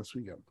sports weekend this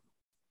weekend.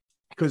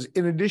 Because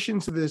in addition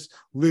to this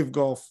LIV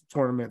golf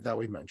tournament that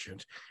we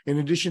mentioned, in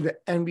addition to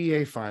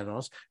NBA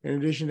finals, in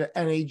addition to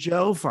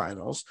NHL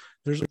finals,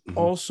 there's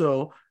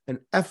also an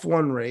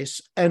F1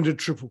 race and a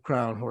Triple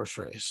Crown horse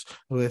race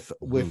with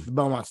the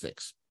Belmont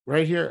Stakes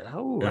right here.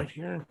 Right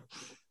here.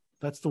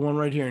 That's the one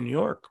right here in New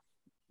York.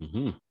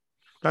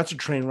 That's a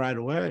train ride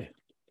away.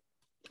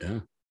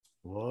 Yeah.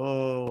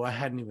 Whoa, I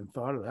hadn't even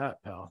thought of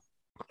that, pal.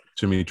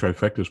 Jimmie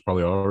Trifecta is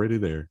probably already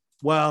there.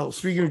 Well,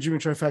 speaking of Jimmie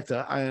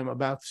Trifecta, I am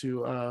about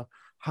to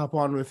hop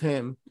on with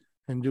him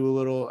and do a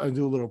little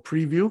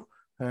preview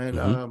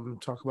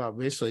and talk about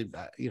basically,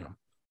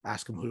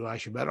 ask him who I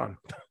should bet on.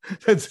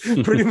 That's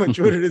pretty much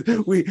what it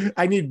is.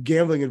 I need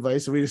gambling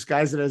advice, so we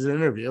disguise it as an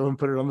interview and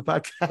put it on the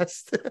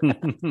podcast.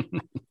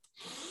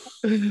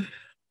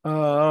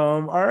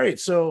 All right,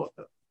 so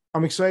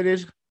I'm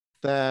excited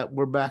that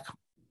we're back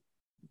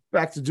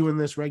to doing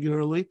this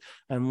regularly,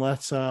 and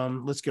let's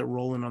get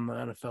rolling on the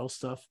NFL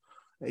stuff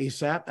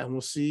ASAP, and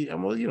we'll see,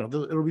 and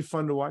it'll be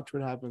fun to watch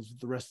what happens with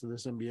the rest of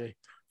this NBA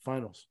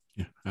finals.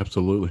 Yeah,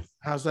 absolutely.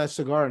 How's that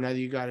cigar now that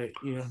you got it?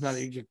 Now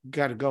that you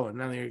got it going,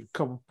 now that you're a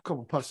couple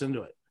puffs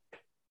into it.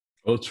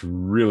 Oh, it's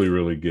really,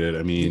 really good.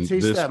 I mean, you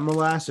taste that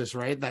molasses,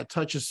 right? That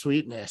touch of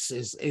sweetness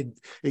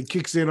it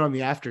kicks in on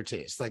the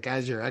aftertaste, like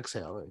as you're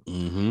exhaling.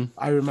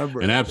 I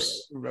remember. And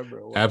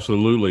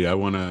absolutely, I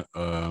want to.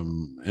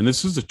 And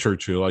this is a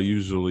Churchill. I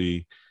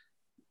usually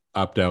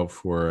opt out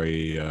for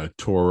a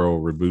Toro,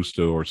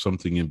 Robusto, or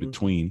something in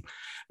between,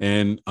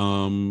 and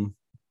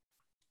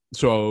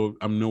so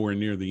I'm nowhere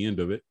near the end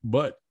of it,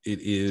 but it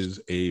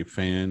is a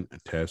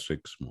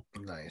fantastic smoke.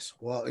 Nice.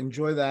 Well,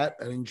 enjoy that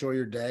and enjoy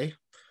your day.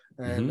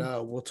 And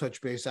we'll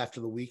touch base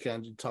after the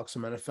weekend and talk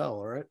some NFL.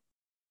 All right.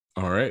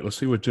 All right. Let's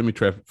see what Jimmie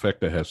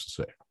Trifecta has to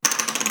say.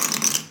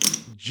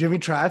 Jimmie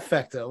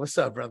Trifecta. What's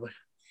up, brother?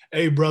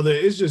 Hey, brother.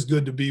 It's just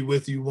good to be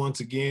with you once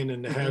again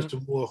and to have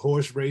some more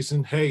horse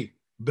racing. Hey,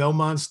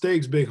 Belmont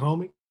Stakes, big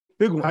homie.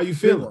 Big one. How you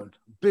feeling?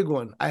 Big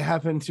one. I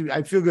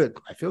feel good.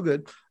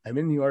 I'm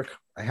in New York.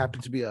 I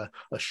happen to be a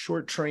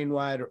short train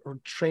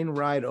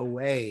ride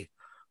away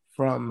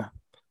from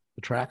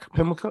the track.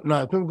 Pimlico?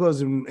 No, Pimlico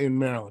is in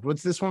Maryland.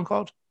 What's this one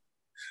called?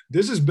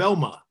 This is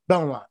Belmont.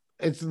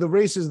 It's the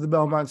race is the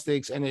Belmont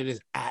Stakes, and it is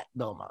at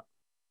Belmont.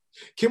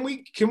 Can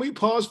we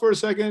pause for a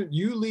second?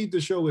 You lead the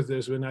show with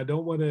this, and I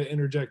don't want to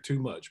interject too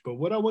much. But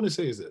what I want to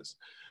say is this.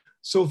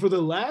 So for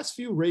the last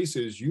few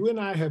races, you and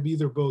I have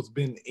either both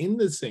been in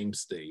the same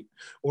state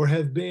or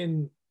have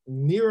been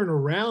near and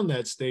around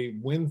that state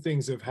when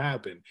things have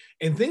happened.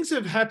 And things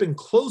have happened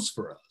close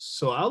for us.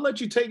 So I'll let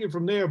you take it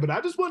from there. But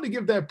I just wanted to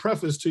give that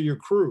preface to your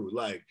crew.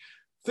 Like,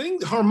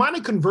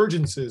 harmonic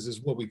convergences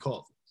is what we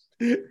call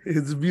them.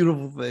 It's a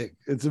beautiful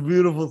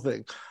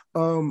thing.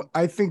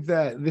 I think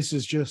that this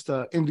is just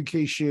an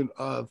indication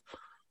of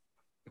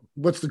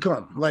what's to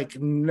come. Like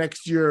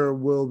next year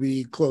we'll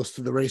be close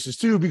to the races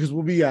too, because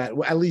we'll be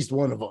at least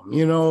one of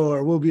them,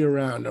 or we'll be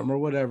around them or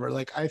whatever.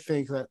 Like I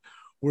think that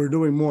we're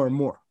doing more and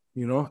more.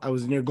 I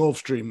was near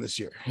Gulfstream this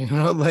year.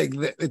 Like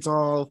we're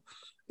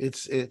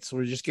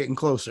just getting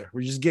closer.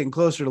 We're just getting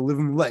closer to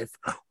living life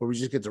where we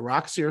just get to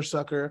rock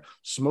seersucker,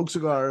 smoke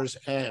cigars,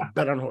 and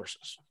bet on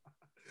horses.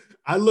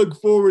 I look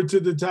forward to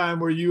the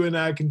time where you and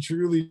I can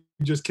truly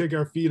just kick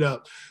our feet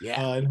up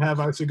and have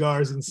our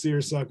cigars and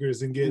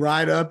seersuckers and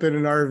ride up in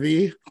an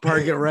RV,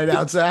 park it right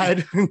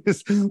outside, and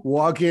just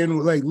walk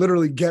in, like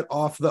literally get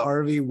off the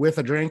RV with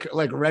a drink,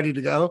 like ready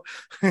to go.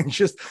 And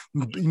just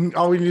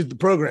all we need is the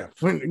program.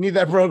 We need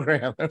that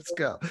program. Let's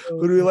go.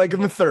 Who do we like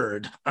in the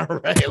third? All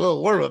right, a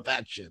little warm-up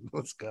action.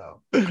 Let's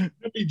go.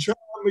 Be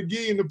Charlie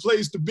McGee in the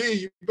place to be.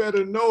 You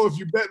better know if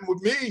you're betting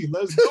with me.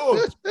 Let's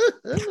go.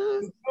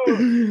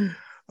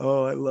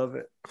 Oh, I love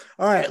it.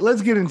 All right,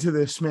 let's get into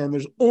this, man.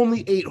 There's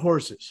only 8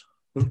 horses.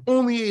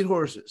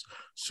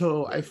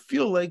 So I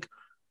feel like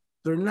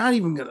they're not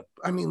even going to,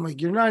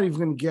 you're not even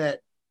going to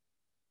get,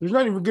 there's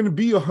not even going to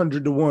be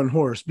 100 to 1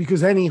 horse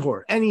because any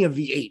of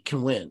the 8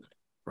 can win,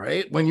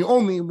 right? When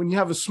you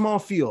have a small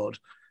field,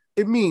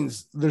 it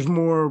means there's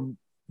more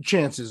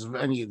chances of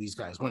any of these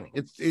guys winning.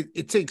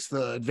 It takes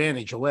the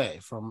advantage away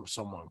from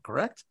someone,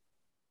 correct?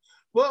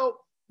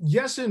 Well,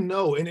 yes and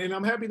no. And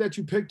I'm happy that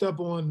you picked up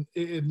on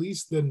at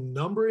least the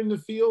number in the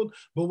field.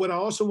 But what I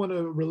also want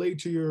to relate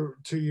to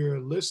your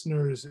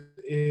listeners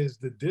is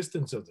the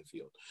distance of the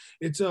field.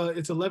 It's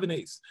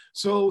 11/8.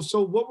 So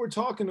what we're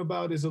talking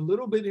about is a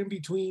little bit in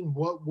between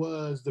what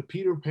was the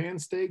Peter Pan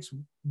Stakes,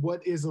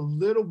 what is a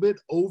little bit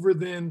over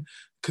than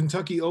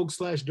Kentucky Oaks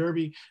 /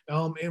 Derby,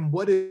 and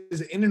what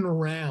is in and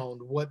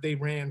around what they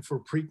ran for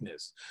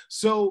Preakness.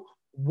 So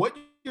what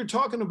you're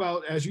talking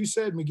about, as you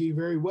said, McGee,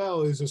 very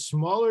well, is a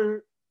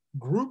smaller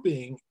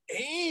grouping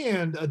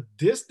and a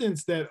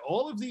distance that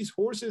all of these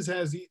horses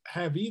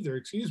have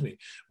either,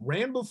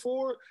 ran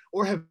before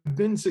or have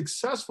been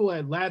successful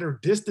at latter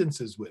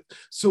distances with.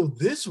 So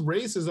this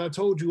race, as I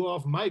told you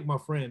off mic, my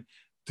friend,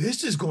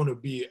 this is going to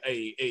be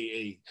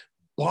a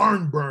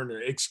barn burner.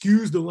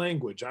 Excuse the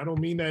language. I don't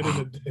mean that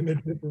in a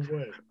different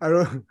way. I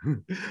don't.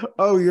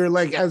 Oh, you're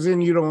like, as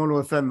in you don't want to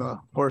offend the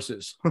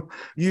horses,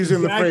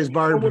 using the phrase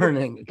barn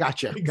burning.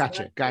 Gotcha.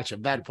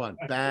 Bad pun.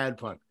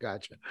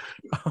 Gotcha.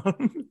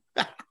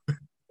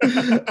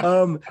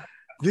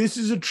 This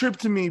is a trip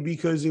to me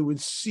because it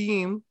would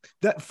seem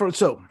that for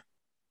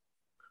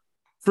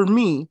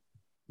me,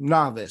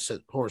 novice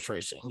at horse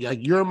racing,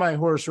 like you're my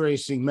horse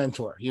racing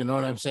mentor. You know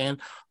what I'm saying?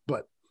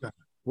 But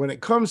when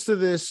it comes to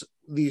these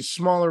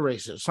smaller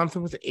races,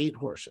 something with 8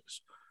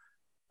 horses,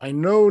 I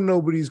know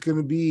nobody's going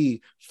to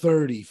be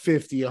 30,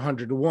 50,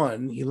 100 to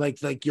 1. You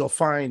like you'll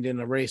find in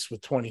a race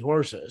with 20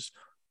 horses.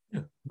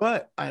 Yeah.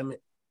 But I'm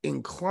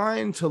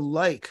inclined to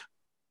like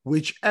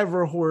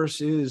whichever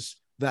horse is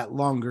that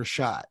longer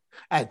shot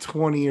at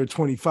 20 or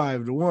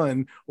 25 to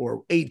 1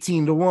 or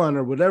 18 to 1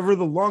 or whatever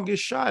the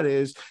longest shot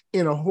is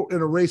in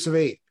a race of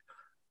 8.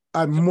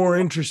 I'm more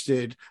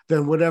interested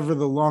than whatever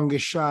the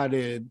longest shot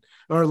is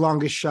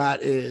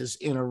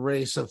in a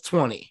race of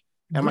 20.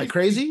 Am I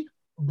crazy?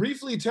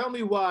 Briefly tell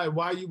me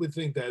why you would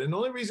think that. And the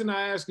only reason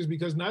I ask is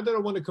because not that I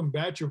want to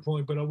combat your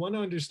point, but I want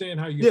to understand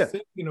how you're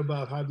thinking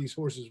about how these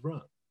horses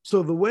run.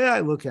 So the way I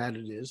look at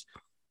it is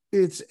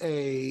it's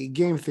a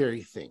game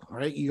theory thing,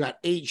 right? You got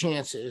 8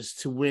 chances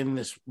to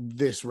win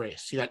this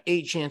race. You got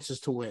 8 chances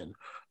to win.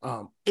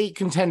 8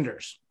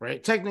 contenders,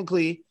 right?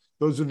 Technically,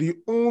 those are the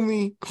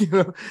only,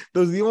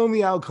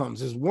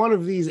 outcomes is one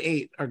of these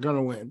 8 are going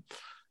to win.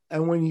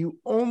 And when you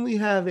only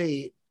have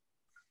 8,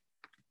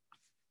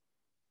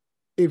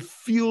 it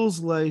feels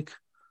like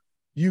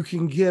you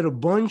can get a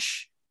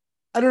bunch.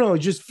 I don't know. It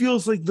just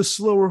feels like the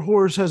slower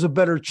horse has a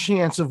better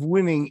chance of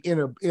winning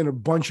in a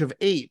bunch of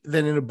 8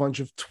 than in a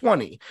bunch of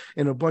 20.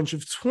 In a bunch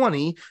of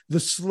 20, the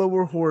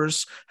slower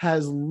horse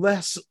has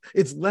less.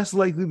 It's less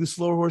likely the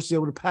slower horse is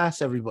able to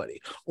pass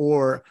everybody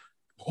or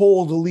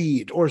hold a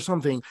lead or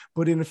something.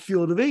 But in a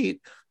field of 8,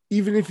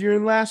 even if you're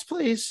in last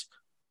place,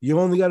 you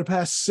only got to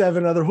pass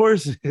 7 other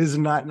horses,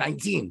 not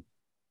 19.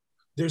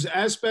 There's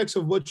aspects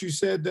of what you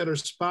said that are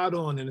spot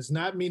on, and it's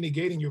not me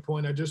negating your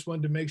point. I just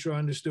wanted to make sure I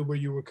understood where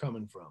you were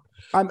coming from.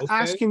 I'm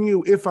asking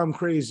you if I'm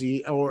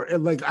crazy or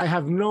like I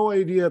have no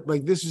idea.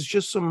 Like this is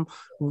just some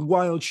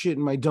wild shit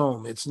in my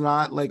dome. It's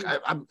not like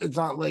it's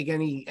not like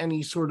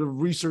any sort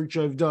of research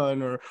I've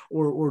done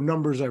or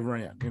numbers I've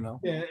ran. You know.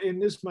 Yeah, and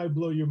this might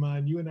blow your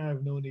mind. You and I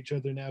have known each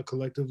other now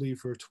collectively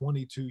for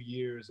 22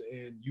 years,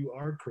 and you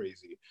are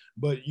crazy,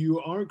 but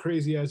you aren't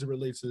crazy as it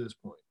relates to this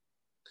point.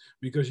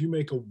 Because you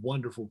make a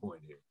wonderful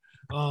point here.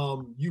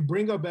 You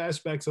bring up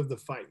aspects of the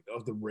fight,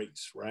 of the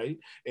race, right?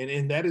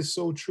 And that is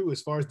so true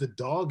as far as the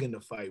dog in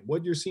the fight,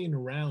 what you're seeing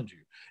around you.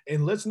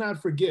 And let's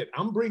not forget,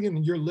 I'm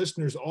bringing your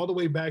listeners all the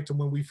way back to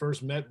when we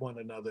first met one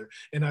another.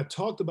 And I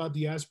talked about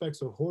the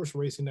aspects of horse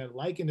racing that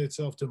liken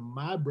itself to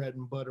my bread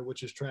and butter,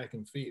 which is track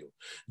and field.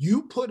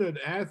 You put an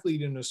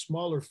athlete in a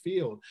smaller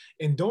field,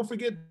 and don't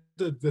forget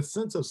the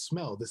sense of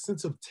smell, the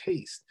sense of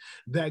taste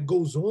that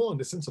goes on,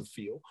 the sense of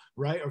feel,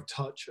 right? Or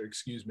touch, or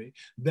excuse me,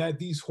 that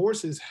these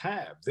horses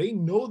have. They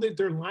know that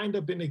they're lined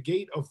up in a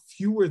gate of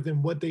fewer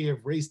than what they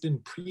have raced in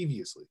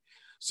previously.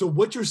 So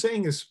what you're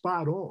saying is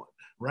spot on,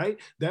 right?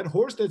 That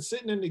horse that's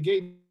sitting in the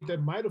gate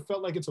that might have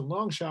felt like it's a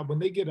long shot, when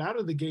they get out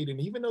of the gate,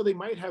 and even though they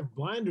might have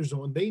blinders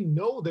on, they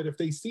know that if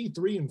they see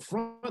 3 in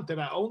front, that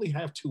I only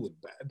have 2 in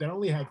back, that I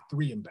only have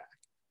 3 in back.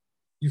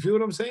 You feel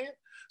what I'm saying?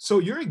 So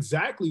you're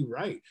exactly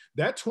right.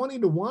 That 20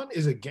 to 1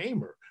 is a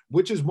gamer,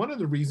 which is one of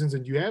the reasons,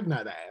 and you have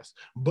not asked,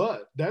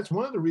 but that's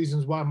one of the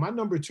reasons why my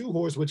number 2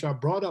 horse, which I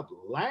brought up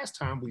last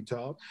time we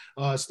talked,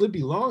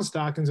 Slippy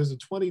Longstockings, is a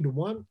 20 to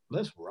 1.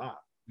 Let's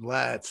rock.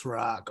 Let's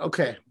rock.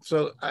 Okay.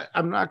 So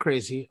I'm not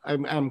crazy.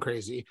 I'm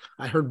crazy.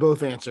 I heard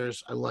both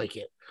answers. I like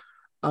it.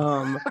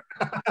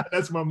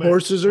 That's my man.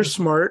 Horses are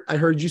smart. I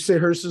heard you say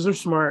horses are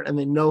smart and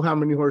they know how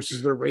many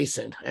horses they're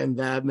racing, and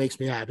that makes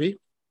me happy.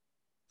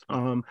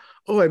 I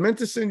meant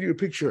to send you a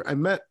picture. I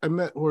met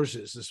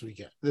horses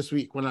this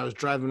week when I was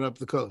driving up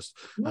the coast.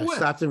 I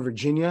stopped in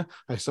Virginia.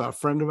 I saw a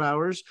friend of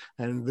ours,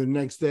 and the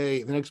next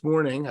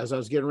morning, as I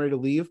was getting ready to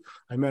leave,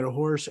 I met a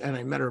horse, and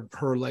I met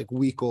her like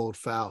week-old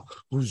foal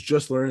who's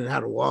just learning how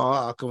to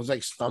walk and was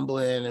like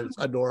stumbling. It was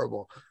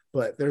adorable.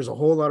 But there's a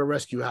whole lot of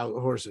rescue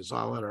horses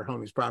all at our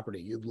homie's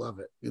property. You'd love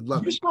it.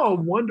 You saw a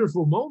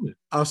wonderful moment.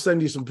 I'll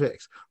send you some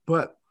pics.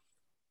 But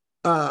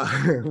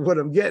what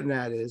I'm getting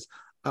at is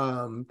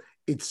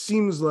it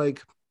seems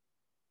like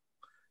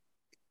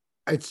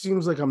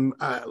I'm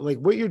like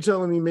what you're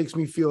telling me makes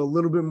me feel a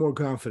little bit more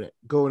confident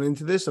going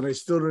into this, and I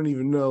still don't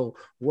even know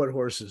what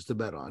horses to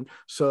bet on.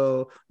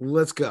 So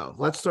let's go.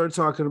 Let's start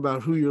talking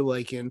about who you're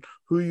liking,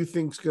 who you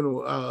think's going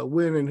to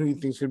win, and who you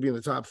think's going to be in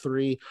the top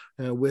 3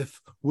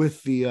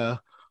 with the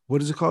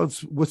What is it called?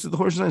 What's the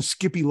horse name?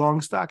 Skippy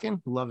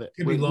Longstocking? Love it.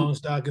 Skippy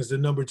Longstock is the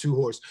number 2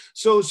 horse.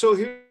 So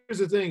here's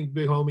the thing,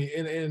 big homie,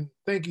 and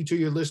thank you to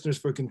your listeners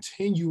for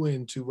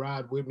continuing to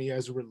ride with me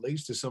as it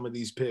relates to some of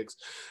these picks.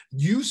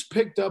 You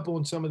picked up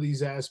on some of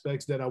these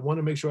aspects that I want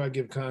to make sure I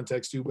give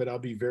context to, but I'll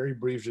be very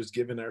brief just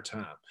given our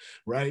time,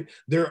 right?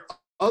 There are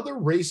other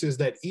races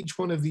that each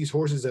one of these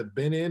horses have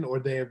been in, or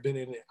they have been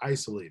in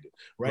isolated,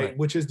 right?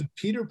 Which is the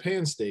Peter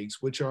Pan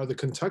Stakes, which are the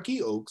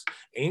Kentucky Oaks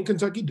and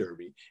Kentucky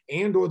Derby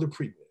and or the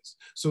Preakness.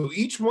 So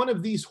each one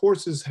of these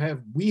horses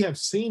we have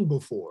seen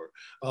before.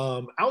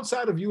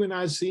 Outside of you and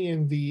I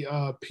seeing the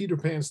Peter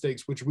Pan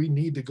Stakes, which we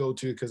need to go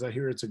to because I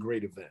hear it's a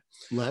great event.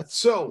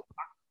 So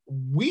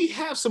we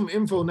have some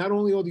info not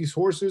only on these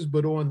horses,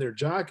 but on their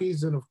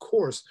jockeys and, of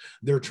course,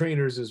 their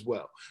trainers as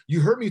well. You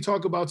heard me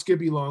talk about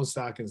Skippy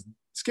Longstockings.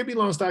 Skippy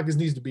Longstockings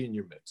needs to be in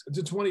your mix. It's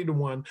a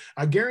 20-1.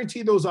 I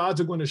guarantee those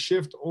odds are going to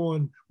shift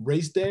on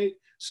race day.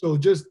 So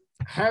just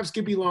have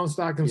Skippy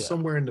Longstockings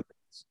somewhere in the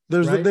mix.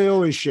 They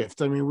always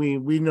shift. I mean,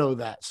 we know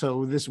that.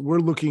 So we're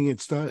looking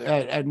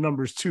at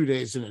numbers 2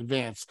 days in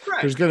advance.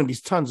 There's going to be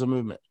tons of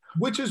movement.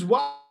 Which is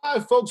why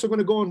folks are going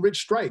to go on Rich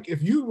Strike.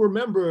 If you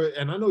remember,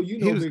 and I know you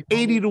know, he was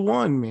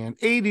 80-1, man,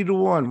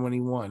 80-1 when he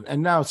won,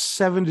 and now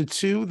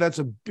 7-2. That's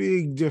a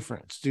big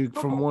difference, dude,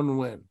 from one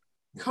win.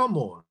 Come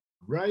on,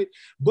 right?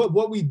 But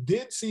what we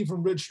did see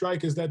from Rich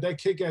Strike is that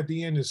kick at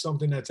the end is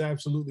something that's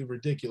absolutely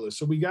ridiculous.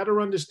 So we got to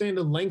understand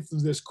the length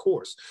of this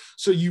course.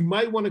 So you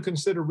might want to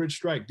consider Rich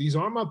Strike. These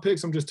aren't my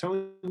picks. I'm just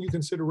telling you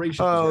considerations.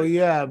 Oh,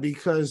 yeah,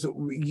 because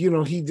he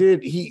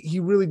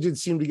really did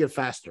seem to get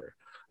faster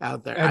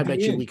out there. I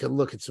bet you we could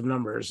look at some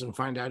numbers and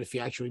find out if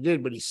he actually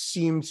did, but he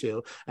seemed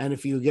to. And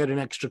if you get an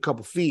extra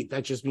couple feet,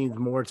 that just means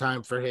more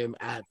time for him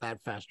at that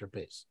faster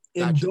pace.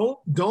 And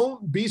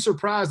don't be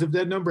surprised if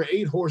that number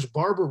 8 horse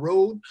Barber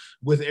Road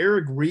with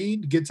Eric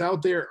Reed gets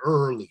out there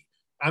early.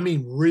 I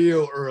mean,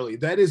 real early.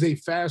 That is a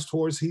fast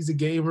horse. He's a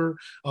gamer,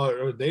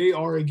 or they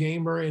are a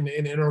gamer, and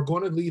are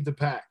going to lead the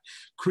pack.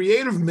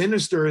 Creative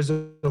Minister is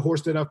a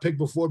horse that I've picked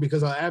before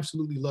because I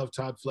absolutely love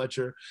Todd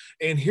Fletcher.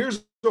 And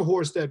here's two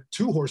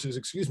horses,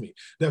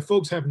 that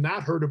folks have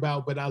not heard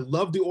about, but I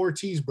love the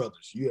Ortiz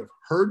brothers. You have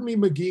heard me,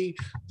 McGee.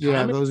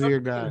 Yeah, those are your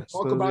guys.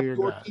 Talk about the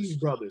Ortiz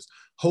brothers.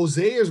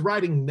 Jose is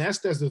riding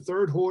Nest as the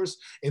 3rd horse,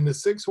 and the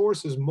 6th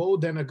horse is Mo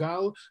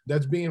Denegal,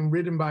 that's being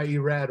ridden by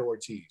Irad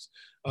Ortiz.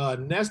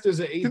 Nest is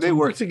a. Do they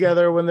work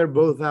together when they're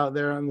both out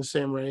there on the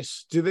same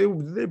race? Do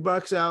they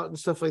box out and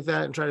stuff like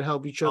that and try to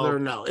help each other? Or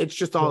no, it's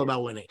just all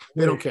about winning.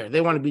 They don't care.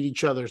 They want to beat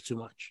each other too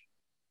much.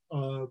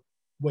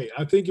 Wait,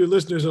 I think your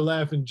listeners are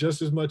laughing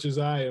just as much as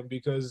I am,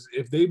 because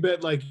if they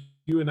bet like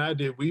you and I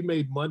did, we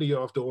made money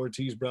off the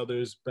Ortiz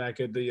brothers back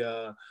at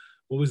the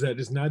what was that?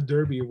 It's not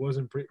Derby. It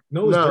wasn't Derby.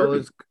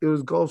 It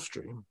was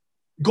Gulfstream.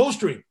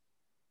 Gulfstream.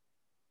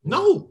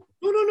 No.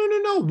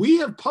 We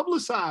have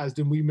publicized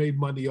and we made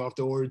money off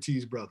the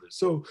Ortiz brothers.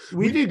 So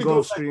we did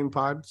Gulfstream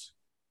pods.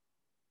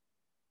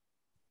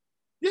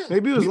 Yeah.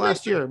 Maybe it was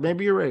last year.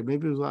 Maybe you're right.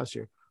 Maybe it was last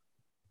year.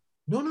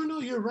 No,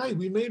 you're right.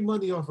 We made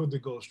money off of the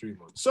Gulfstream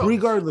one. So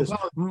regardless,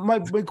 my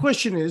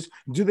question is,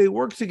 do they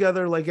work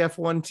together like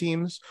F1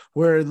 teams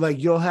where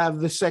like you'll have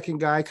the second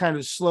guy kind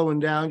of slowing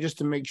down just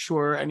to make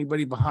sure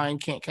anybody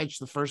behind can't catch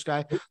the first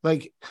guy?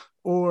 Like,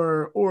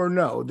 or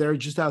no, they're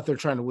just out there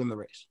trying to win the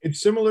race.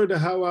 It's similar to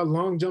how I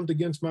long jumped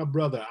against my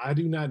brother. I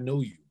do not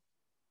know you.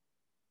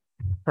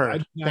 Heard. I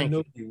do not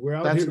know you. We're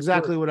out. That's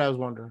exactly what I was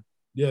wondering.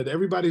 Yeah,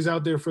 everybody's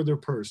out there for their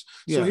purse.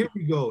 So Yeah. Here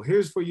we go.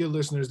 Here's for your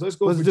listeners. Let's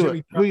go. Let's for do Jimmie.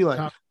 it. Who you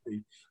like?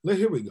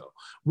 Here we go.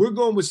 We're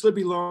going with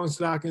Slippy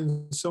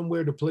Longstocking,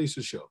 Somewhere to Place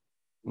a Show.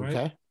 Right?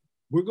 Okay.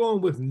 We're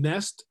going with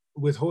Nest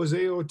with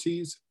Jose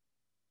Ortiz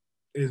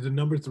is the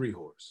number 3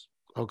 horse.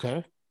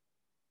 Okay.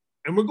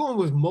 And we're going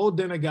with Mo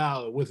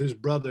Denegal with his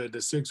brother,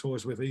 the 6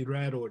 horse with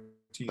Irad Ortiz.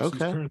 Okay.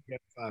 Currently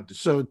at 5 to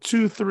 6. So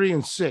 2, 3,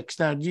 and 6.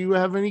 Now, do you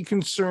have any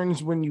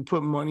concerns when you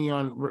put money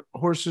on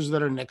horses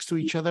that are next to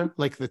each other,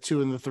 like the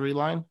 2 and the 3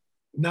 line?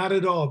 Not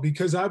at all,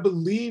 because I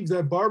believe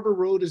that Barber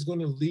Road is going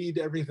to lead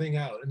everything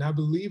out. And I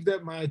believe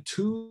that my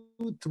 2,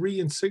 3,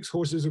 and 6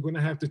 horses are going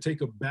to have to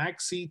take a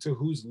back seat to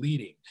who's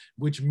leading,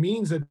 which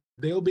means that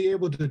they'll be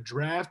able to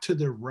draft to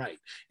the right.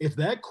 If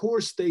that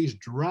course stays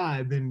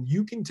dry, then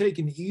you can take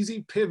an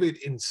easy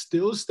pivot and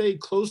still stay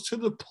close to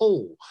the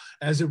pole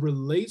as it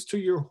relates to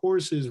your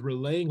horses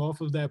relaying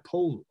off of that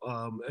pole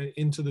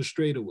into the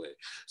straightaway.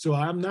 So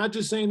I'm not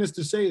just saying this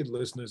to say it,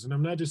 listeners, and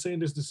I'm not just saying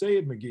this to say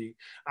it, McGee.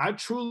 I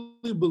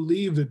truly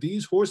believe that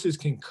these horses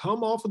can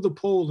come off of the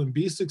pole and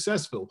be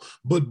successful,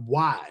 but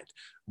wide.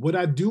 What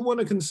I do want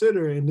to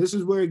consider, and this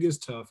is where it gets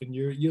tough, and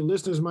your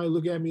listeners might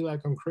look at me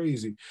like I'm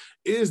crazy,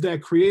 is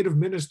that Creative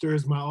Minister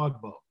is my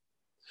oddball.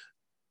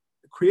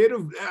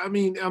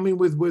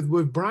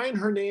 With Brian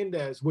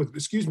Hernandez,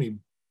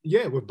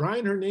 with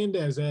Brian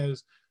Hernandez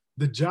as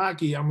the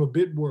jockey, I'm a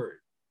bit worried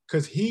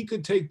because he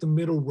could take the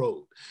middle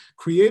road.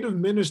 Creative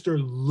Minister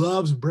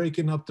loves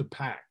breaking up the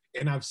pack.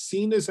 And I've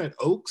seen this at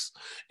Oaks,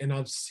 and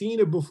I've seen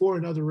it before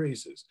in other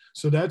races.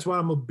 So that's why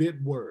I'm a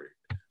bit worried.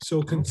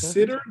 So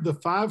consider the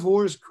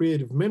 5-horse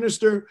creative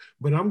minister,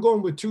 but I'm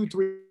going with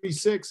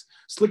 236,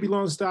 Slippy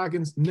Long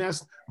Stockings,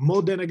 Nest,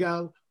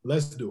 Modenagal.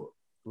 Let's do it.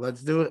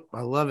 Let's do it. I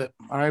love it.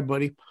 All right,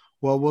 buddy.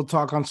 Well, we'll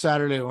talk on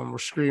Saturday when we're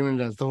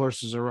screaming as the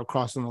horses are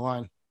crossing the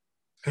line.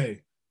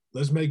 Hey,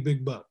 let's make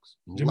big bucks.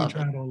 Jimmie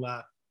tried on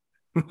live.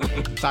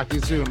 Talk to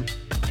you soon.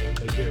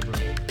 Take care, bro.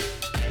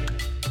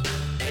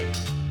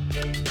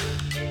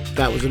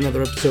 That was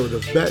another episode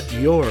of Bet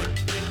Your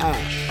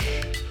Ash.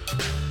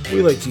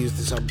 We like to use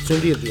this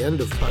opportunity at the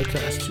end of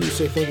podcasts to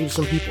say thank you to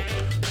some people.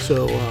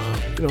 So,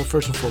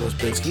 first and foremost,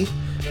 Binsky,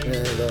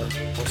 and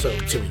also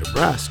Timmy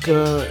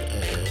Nebraska,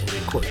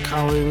 and Corey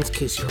Collins,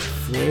 KCR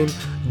Flynn,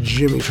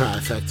 Jimmie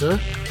Trifecta,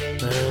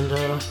 and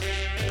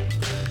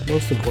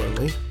most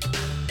importantly,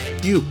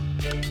 you,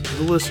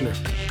 the listener.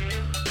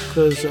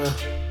 Because,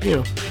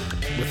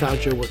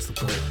 without you, what's the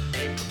point?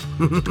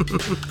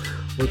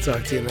 We'll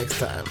talk to you next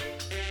time.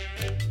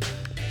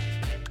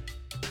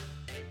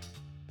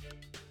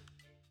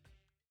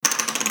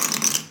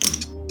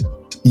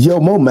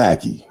 Yo, Mo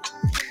Mackey.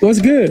 What's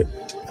good?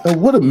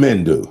 What do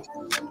men do?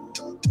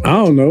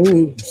 I don't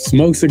know.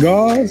 Smoke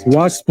cigars,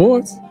 watch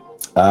sports.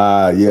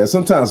 Yeah,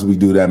 sometimes we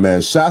do that,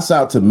 man. Shouts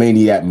out to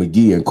Maniac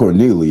McGee and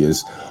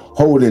Cornelius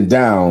holding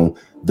down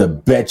the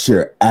Bet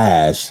Your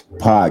Ash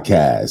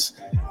podcast.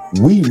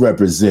 We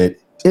represent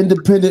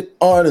independent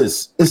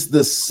artists. It's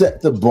the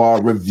Set the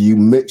Bar Review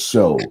Mix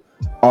Show.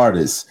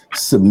 Artists,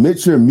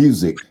 submit your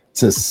music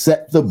to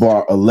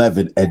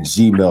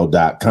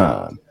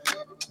setthebar11@gmail.com.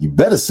 You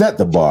better set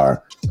the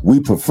bar. We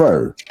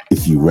prefer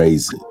if you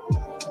raise it.